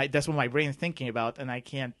that's what my brain's thinking about, and I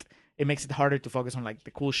can't. It makes it harder to focus on like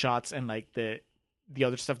the cool shots and like the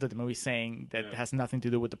other stuff that the movie's saying that has nothing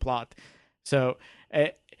to do with the plot. So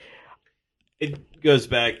it goes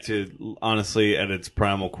back to, honestly, at its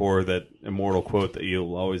primal core, that immortal quote that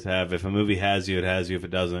you'll always have: if a movie has you, it has you. If it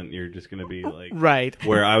doesn't, you're just going to be like... Right.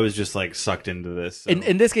 Where I was just like sucked into this. So.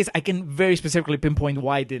 In this case, I can very specifically pinpoint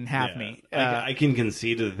why it didn't have me. I can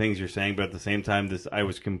concede to the things you're saying, but at the same time, I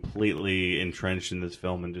was completely entrenched in this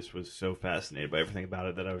film and just was so fascinated by everything about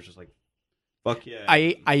it that I was just like, fuck yeah.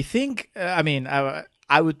 I think,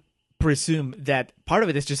 I would presume that part of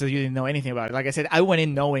it is just that you didn't know anything about it. Like I said, I went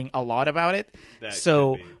in knowing a lot about it,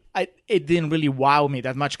 so it didn't really wow me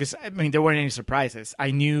that much because there weren't any surprises. I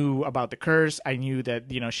knew about the curse, I knew that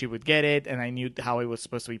she would get it, and I knew how it was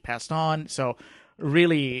supposed to be passed on. So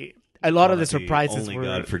really, a lot of the surprises only were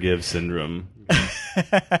God forgives syndrome.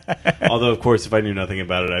 Although, of course, if I knew nothing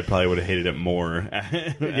about it, I probably would have hated it more.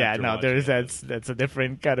 That's a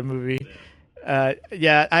different kind of movie.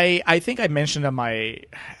 I think I mentioned on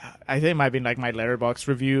I think it might have been like my Letterboxd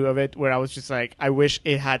review of it, where I was just like, I wish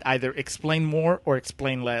it had either explained more or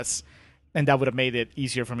explained less, and that would have made it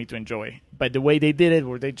easier for me to enjoy. But the way they did it,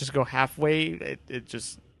 where they just go halfway, it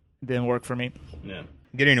just didn't work for me. Yeah.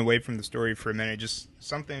 Getting away from the story for a minute, just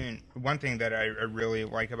one thing that I really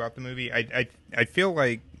like about the movie, I feel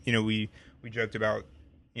like, we joked about,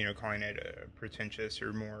 calling it a pretentious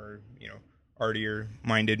or more, artier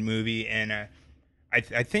minded movie. And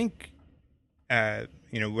I think,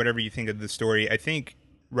 whatever you think of the story, I think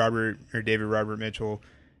David Robert Mitchell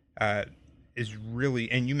is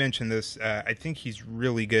really, and you mentioned this, I think he's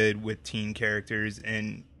really good with teen characters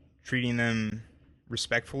and treating them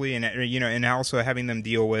respectfully, and and also having them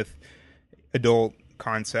deal with adult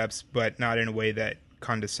concepts, but not in a way that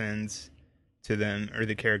condescends to them or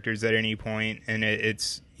the characters at any point. And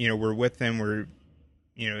it's we're with them, we're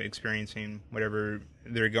experiencing whatever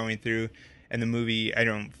they're going through, and the movie I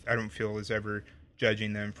don't feel is ever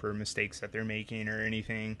judging them for mistakes that they're making or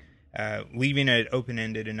anything, leaving it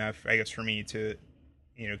open-ended enough, I guess, for me to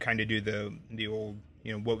kind of do the old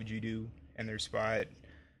what would you do in their spot.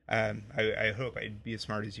 I hope I'd be as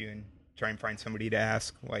smart as you and try and find somebody to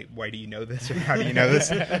ask, like, why do you know this or how do you know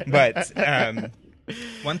this? But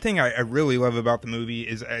one thing I really love about the movie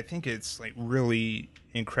is I think it's like really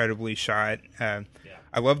incredibly shot.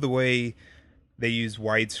 I love the way they use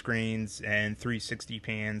widescreens and 360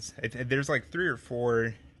 pans. There's like 3 or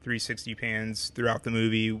 4 360 pans throughout the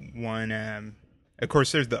movie. One, of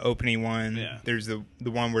course, there's the opening one. Yeah. There's the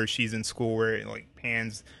one where she's in school where it like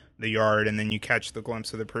pans the yard, and then you catch the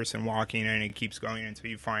glimpse of the person walking, and it keeps going until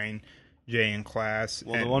you find Jay in class.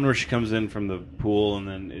 Well, the one where she comes in from the pool and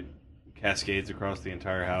then it cascades across the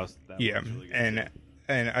entire house. Really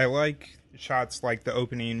and I like shots like the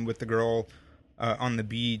opening with the girl on the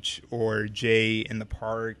beach, or Jay in the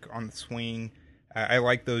park on the swing. I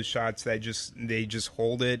like those shots that they just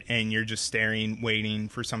hold it, and you're just staring, waiting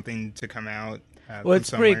for something to come out. Well, it's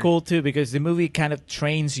pretty cool, too, because the movie kind of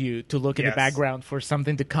trains you to look in the background for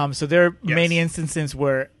something to come. So there are many instances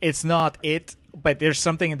where it's not it, but there's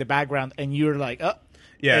something in the background, and you're like, oh,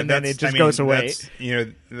 yeah, and then it just goes away.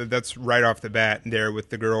 That's right off the bat there with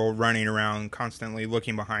the girl running around constantly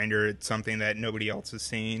looking behind her. It's something that nobody else is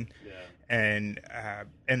seeing. Yeah. And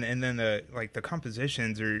then the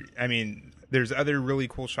compositions are, there's other really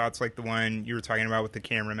cool shots like the one you were talking about with the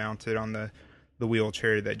camera mounted on the the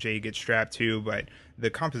wheelchair that Jay gets strapped to, but the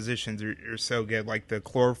compositions are so good. Like the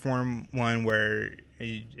chloroform one where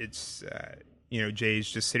it's Jay's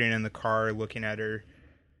just sitting in the car looking at her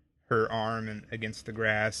arm and against the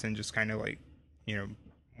grass and just kind of like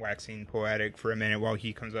waxing poetic for a minute while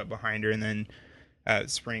he comes up behind her and then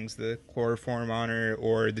springs the chloroform on her,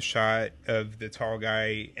 or the shot of the tall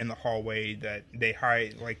guy in the hallway that they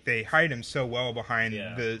hide him so well behind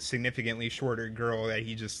the significantly shorter girl that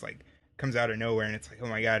he just like comes out of nowhere, and it's like, oh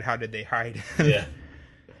my god, how did they hide him? Yeah.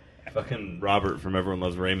 Fucking Robert from Everyone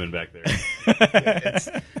Loves Raymond back there.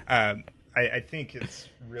 I think it's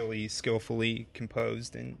really skillfully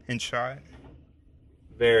composed and shot.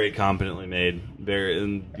 Very competently made.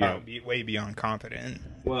 Way beyond competent.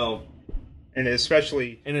 Well, and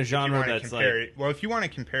especially in a genre that's if you want to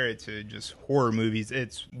compare it to just horror movies,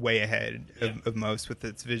 it's way ahead of most with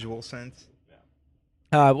its visual sense.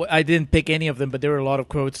 I didn't pick any of them, but there were a lot of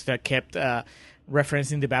quotes that kept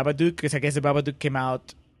referencing the Babadook, because I guess the Babadook came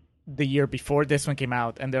out the year before this one came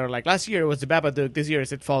out, and they were like, last year it was the Babadook, this year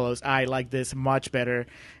is It Follows. I like this much better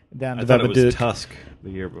than the Babadook. I thought it was Tusk the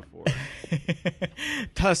year before.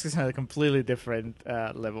 Tusk is on a completely different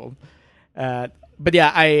level. But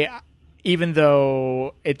yeah, even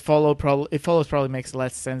though It Follows probably makes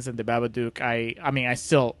less sense than the Babadook, I mean, I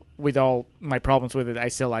still, with all my problems with it, I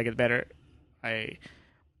still like it better. I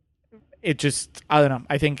don't know.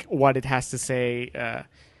 I think what it has to say. The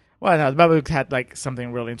Babadook had like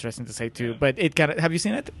something really interesting to say too. But it kind of. Have you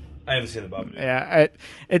seen it? I haven't seen the Babadook. Yeah,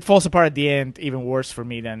 it falls apart at the end, even worse for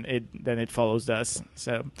me than It Follows does.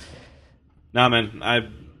 So. Nah, man,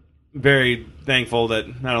 I'm very thankful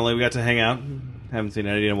that not only we got to hang out, haven't seen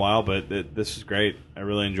Eddie in a while, but this is great. I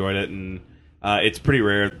really enjoyed it, and it's pretty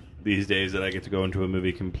rare these days that I get to go into a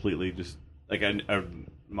movie completely just like a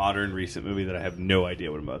modern recent movie that I have no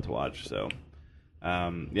idea what I'm about to watch. So,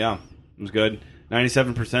 it was good.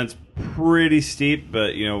 97% is pretty steep,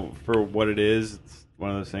 but for what it is, it's one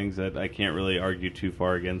of those things that I can't really argue too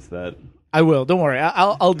far against that. I will. Don't worry.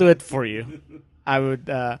 I'll do it for you. I would.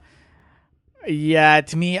 To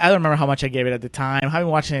me, I don't remember how much I gave it at the time. Having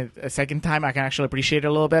watched it a second time, I can actually appreciate it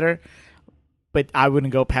a little better. But I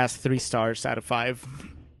wouldn't go past 3 stars out of 5.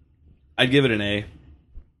 I'd give it an A.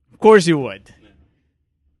 Of course you would.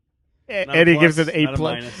 Not Eddie plus, gives it an A+.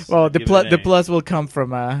 Well, the plus will come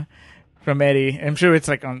from Eddie. I'm sure it's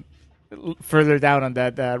like on further down on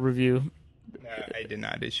that review. I did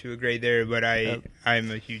not issue a grade there, but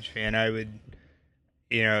I'm a huge fan. I would,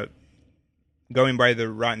 going by the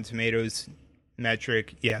Rotten Tomatoes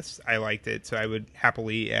metric, yes, I liked it. So I would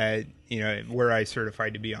happily add, were I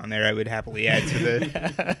certified to be on there, I would happily add to the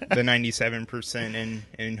 97%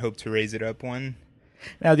 and hope to raise it up one.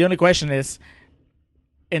 Now, the only question is,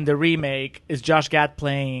 in the remake, is Josh Gad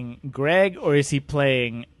playing Greg or is he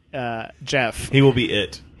playing Jeff? He will be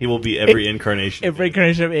it. He will be every incarnation. Every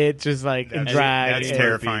incarnation of it, just like in drag. That's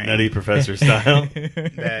terrifying. Nutty Professor style.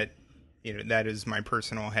 That is my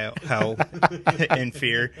personal hell and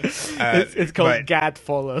fear. It's called Gad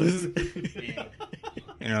Follows.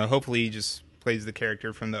 Hopefully he just plays the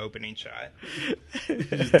character from the opening shot.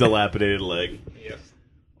 Just dilapidated leg. Yes.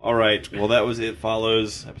 All right. Well, that was It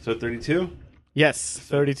Follows, episode 32. Yes,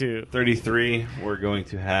 32. 33, we're going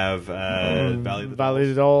to have Valley of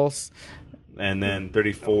the Dolls. And then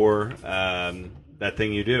 34, That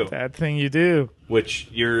Thing You Do. That Thing You Do. Which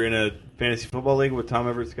you're in a fantasy football league with Tom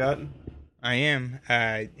Everett Scott? I am.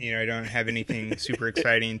 I don't have anything super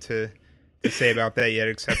exciting to say about that yet,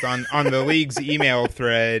 except on the league's email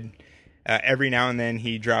thread, every now and then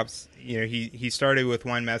he drops. He started with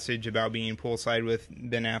one message about being poolside with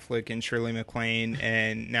Ben Affleck and Shirley MacLaine,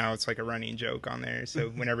 and now it's like a running joke on there. So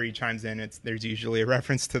whenever he chimes in, there's usually a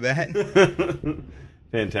reference to that.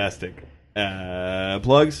 Fantastic.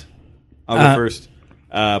 Plugs? I'll go first.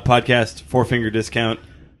 Podcast, Four Finger Discount.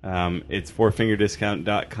 It's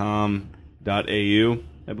fourfingerdiscount.com.au,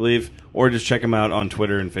 I believe. Or just check them out on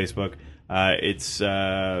Twitter and Facebook. It's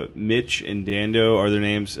Mitch and Dando are their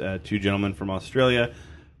names, 2 gentlemen from Australia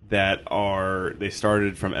they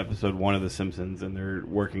started from episode 1 of The Simpsons, and they're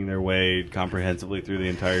working their way comprehensively through the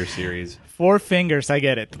entire series. 4 fingers, I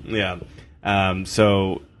get it. Yeah.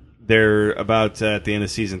 So they're about at the end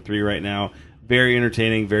of season 3 right now. Very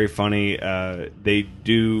entertaining, very funny. They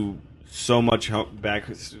do so much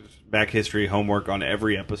back history homework on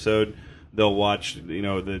every episode. They'll watch,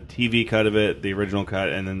 the TV cut of it, the original cut,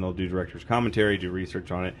 and then they'll do director's commentary, do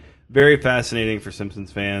research on it. Very fascinating for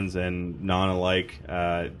Simpsons fans and non-alike.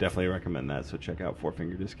 Definitely recommend that. So check out Four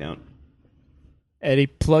Finger Discount. Eddie,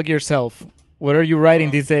 plug yourself. What are you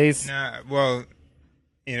writing these days?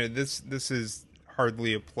 This is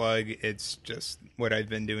hardly a plug. It's just what I've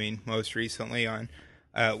been doing most recently on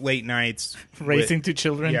late nights. Racing to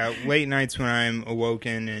children. Yeah, late nights when I'm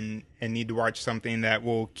awoken and need to watch something that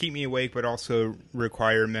will keep me awake but also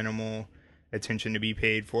require minimal attention to be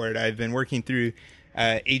paid for it. I've been working through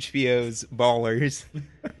HBO's Ballers.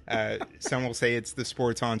 Some will say it's the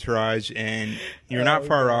sports entourage, and you're not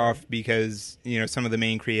far off because some of the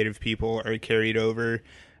main creative people are carried over.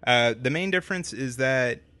 The main difference is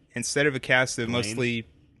that instead of a cast of mostly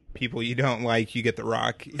people you don't like, you get The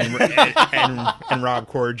Rock and Rob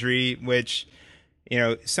Corddry, which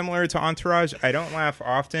similar to Entourage. I don't laugh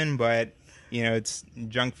often, but it's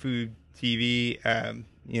junk food TV.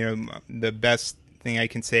 The best thing I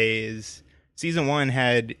can say is season 1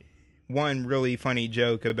 had one really funny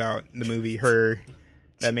joke about the movie Her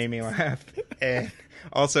that made me laugh, and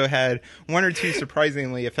also had one or two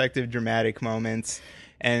surprisingly effective dramatic moments.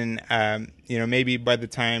 And maybe by the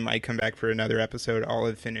time I come back for another episode, I'll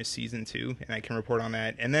have finished season 2, and I can report on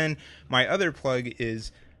that. And then my other plug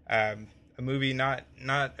is a movie not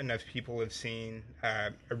enough people have seen.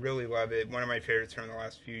 I really love it. One of my favorites from the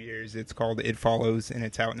last few years. It's called It Follows, and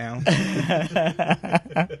it's out now.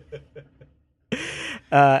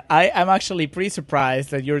 I'm actually pretty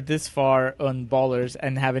surprised that you're this far on Ballers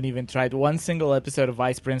and haven't even tried one single episode of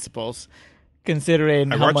Vice Principals,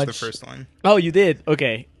 considering I how watched much... the first one. Oh, you did?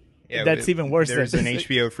 Okay. Yeah, that's even worse. There's an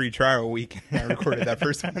HBO free trial week, and I recorded that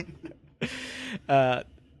first one. Yeah,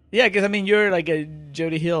 because, you're like a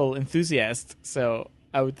Jody Hill enthusiast, so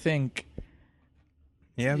I would think...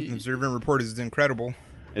 Yeah, Observe and Report is incredible.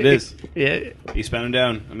 It is. Yeah. Eastbound and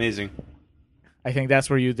Down. Amazing. I think that's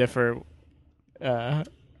where you differ.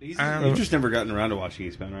 You've just never gotten around to watching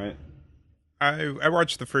Eastbound, right? I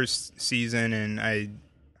watched the first season, and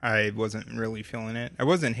I wasn't really feeling it. I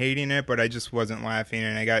wasn't hating it, but I just wasn't laughing,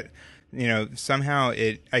 and I got, somehow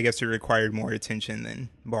I guess it required more attention than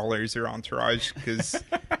Ballers or Entourage, because,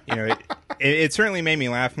 it certainly made me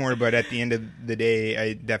laugh more, but at the end of the day,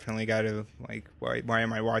 I definitely got to, why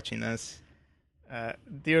am I watching this?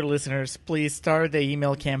 Dear listeners, please start the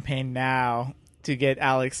email campaign now to get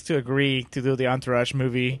Alex to agree to do the Entourage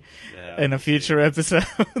movie in a future episode,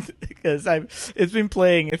 because it's been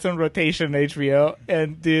playing. It's on rotation on HBO,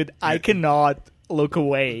 and dude, I cannot look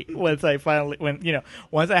away once I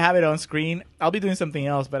have it on screen. I'll be doing something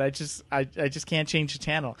else, but I just can't change the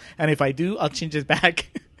channel, and if I do, I'll change it back.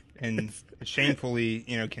 And shamefully,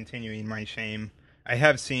 continuing my shame, I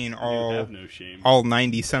have seen all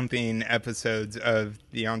 90-something episodes of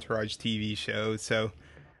the Entourage TV show, so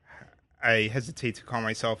I hesitate to call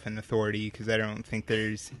myself an authority because I don't think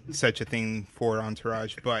there's such a thing for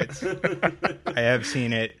Entourage, but I have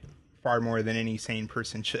seen it far more than any sane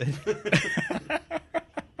person should.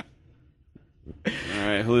 All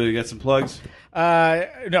right, Julio, you got some plugs?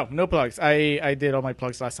 No plugs. I did all my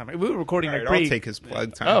plugs last time. We were recording All right, I'll take his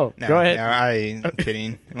plug time. Oh, no, go ahead. No, I'm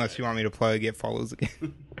kidding. Unless you want me to plug It Follows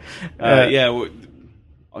again. 2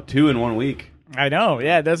 in 1 week. I know,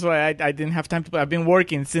 yeah, that's why I didn't have time to plug. I've been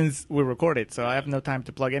working since we recorded, so I have no time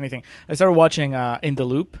to plug anything. I started watching In the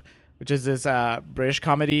Loop, which is this British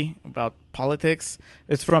comedy about politics.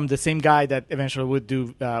 It's from the same guy that eventually would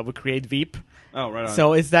create Veep. Oh, right on.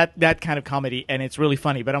 So it's that kind of comedy, and it's really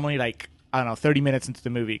funny, but I'm only 30 minutes into the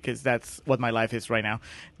movie, because that's what my life is right now.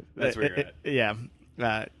 That's where you're at. Yeah.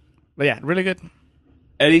 But yeah, really good.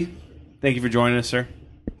 Eddie, thank you for joining us, sir.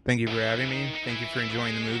 Thank you for having me. Thank you for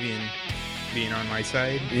enjoying the movie and being on my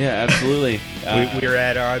side. Yeah, absolutely. We're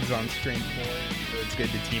at odds on screen 4, so it's good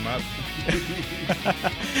to team up.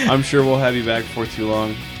 I'm sure we'll have you back before too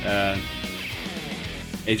long.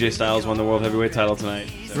 AJ Styles won the World Heavyweight title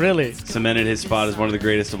tonight. So really? Cemented his spot as one of the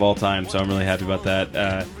greatest of all time, so I'm really happy about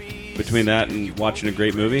that. Between that and watching a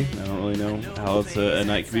great movie, I don't really know how else a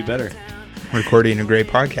night could be better. Recording a great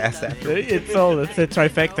podcast after. It's a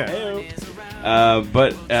trifecta.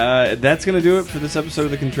 But that's going to do it for this episode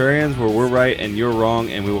of The Contrarians, where we're right and you're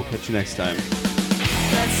wrong, and we will catch you next time.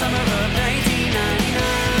 That summer of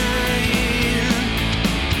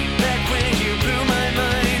 1999, back when you blew my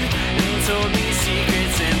mind and told me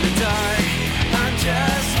secrets in the dark. I'm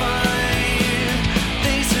just fine.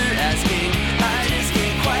 Thanks for asking. I just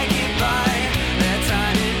can't quite get by. That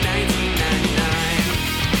time in 1999.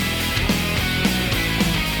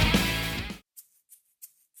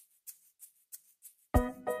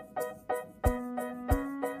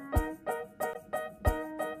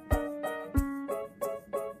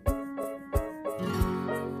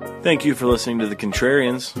 Thank you for listening to The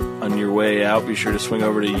Contrarians. On your way out, be sure to swing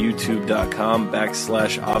over to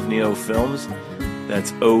youtube.com/Ovnio Films.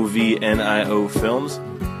 That's OVNIO Films.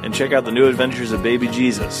 And check out the new adventures of Baby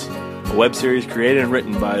Jesus. a web series created and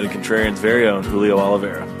written by the Contrarians' very own Julio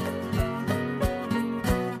Oliveira.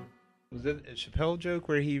 Was it a Chappelle joke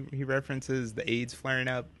where he references the AIDS flaring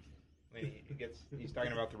up when he's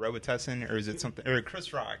talking about the Robitussin, or is it something, or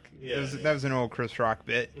Chris Rock? Yeah, That was an old Chris Rock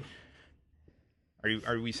bit.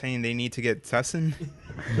 Are we saying they need to get tussin?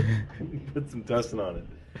 Put some tussin on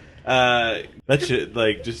it. That should,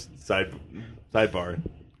 like, just sidebar.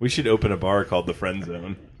 We should open a bar called the Friend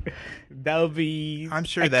Zone. That would be I'm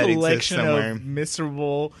sure a that exists collection somewhere. of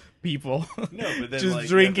miserable people. No, but then, just like,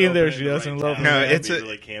 drinking their their she doesn't love No, me. it's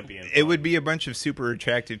really campy and it fun. would be a bunch of super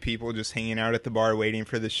attractive people just hanging out at the bar waiting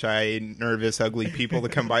for the shy, nervous, ugly people to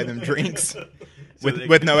come buy them drinks So they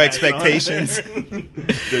with can no pass on expectations.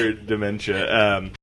 their dementia.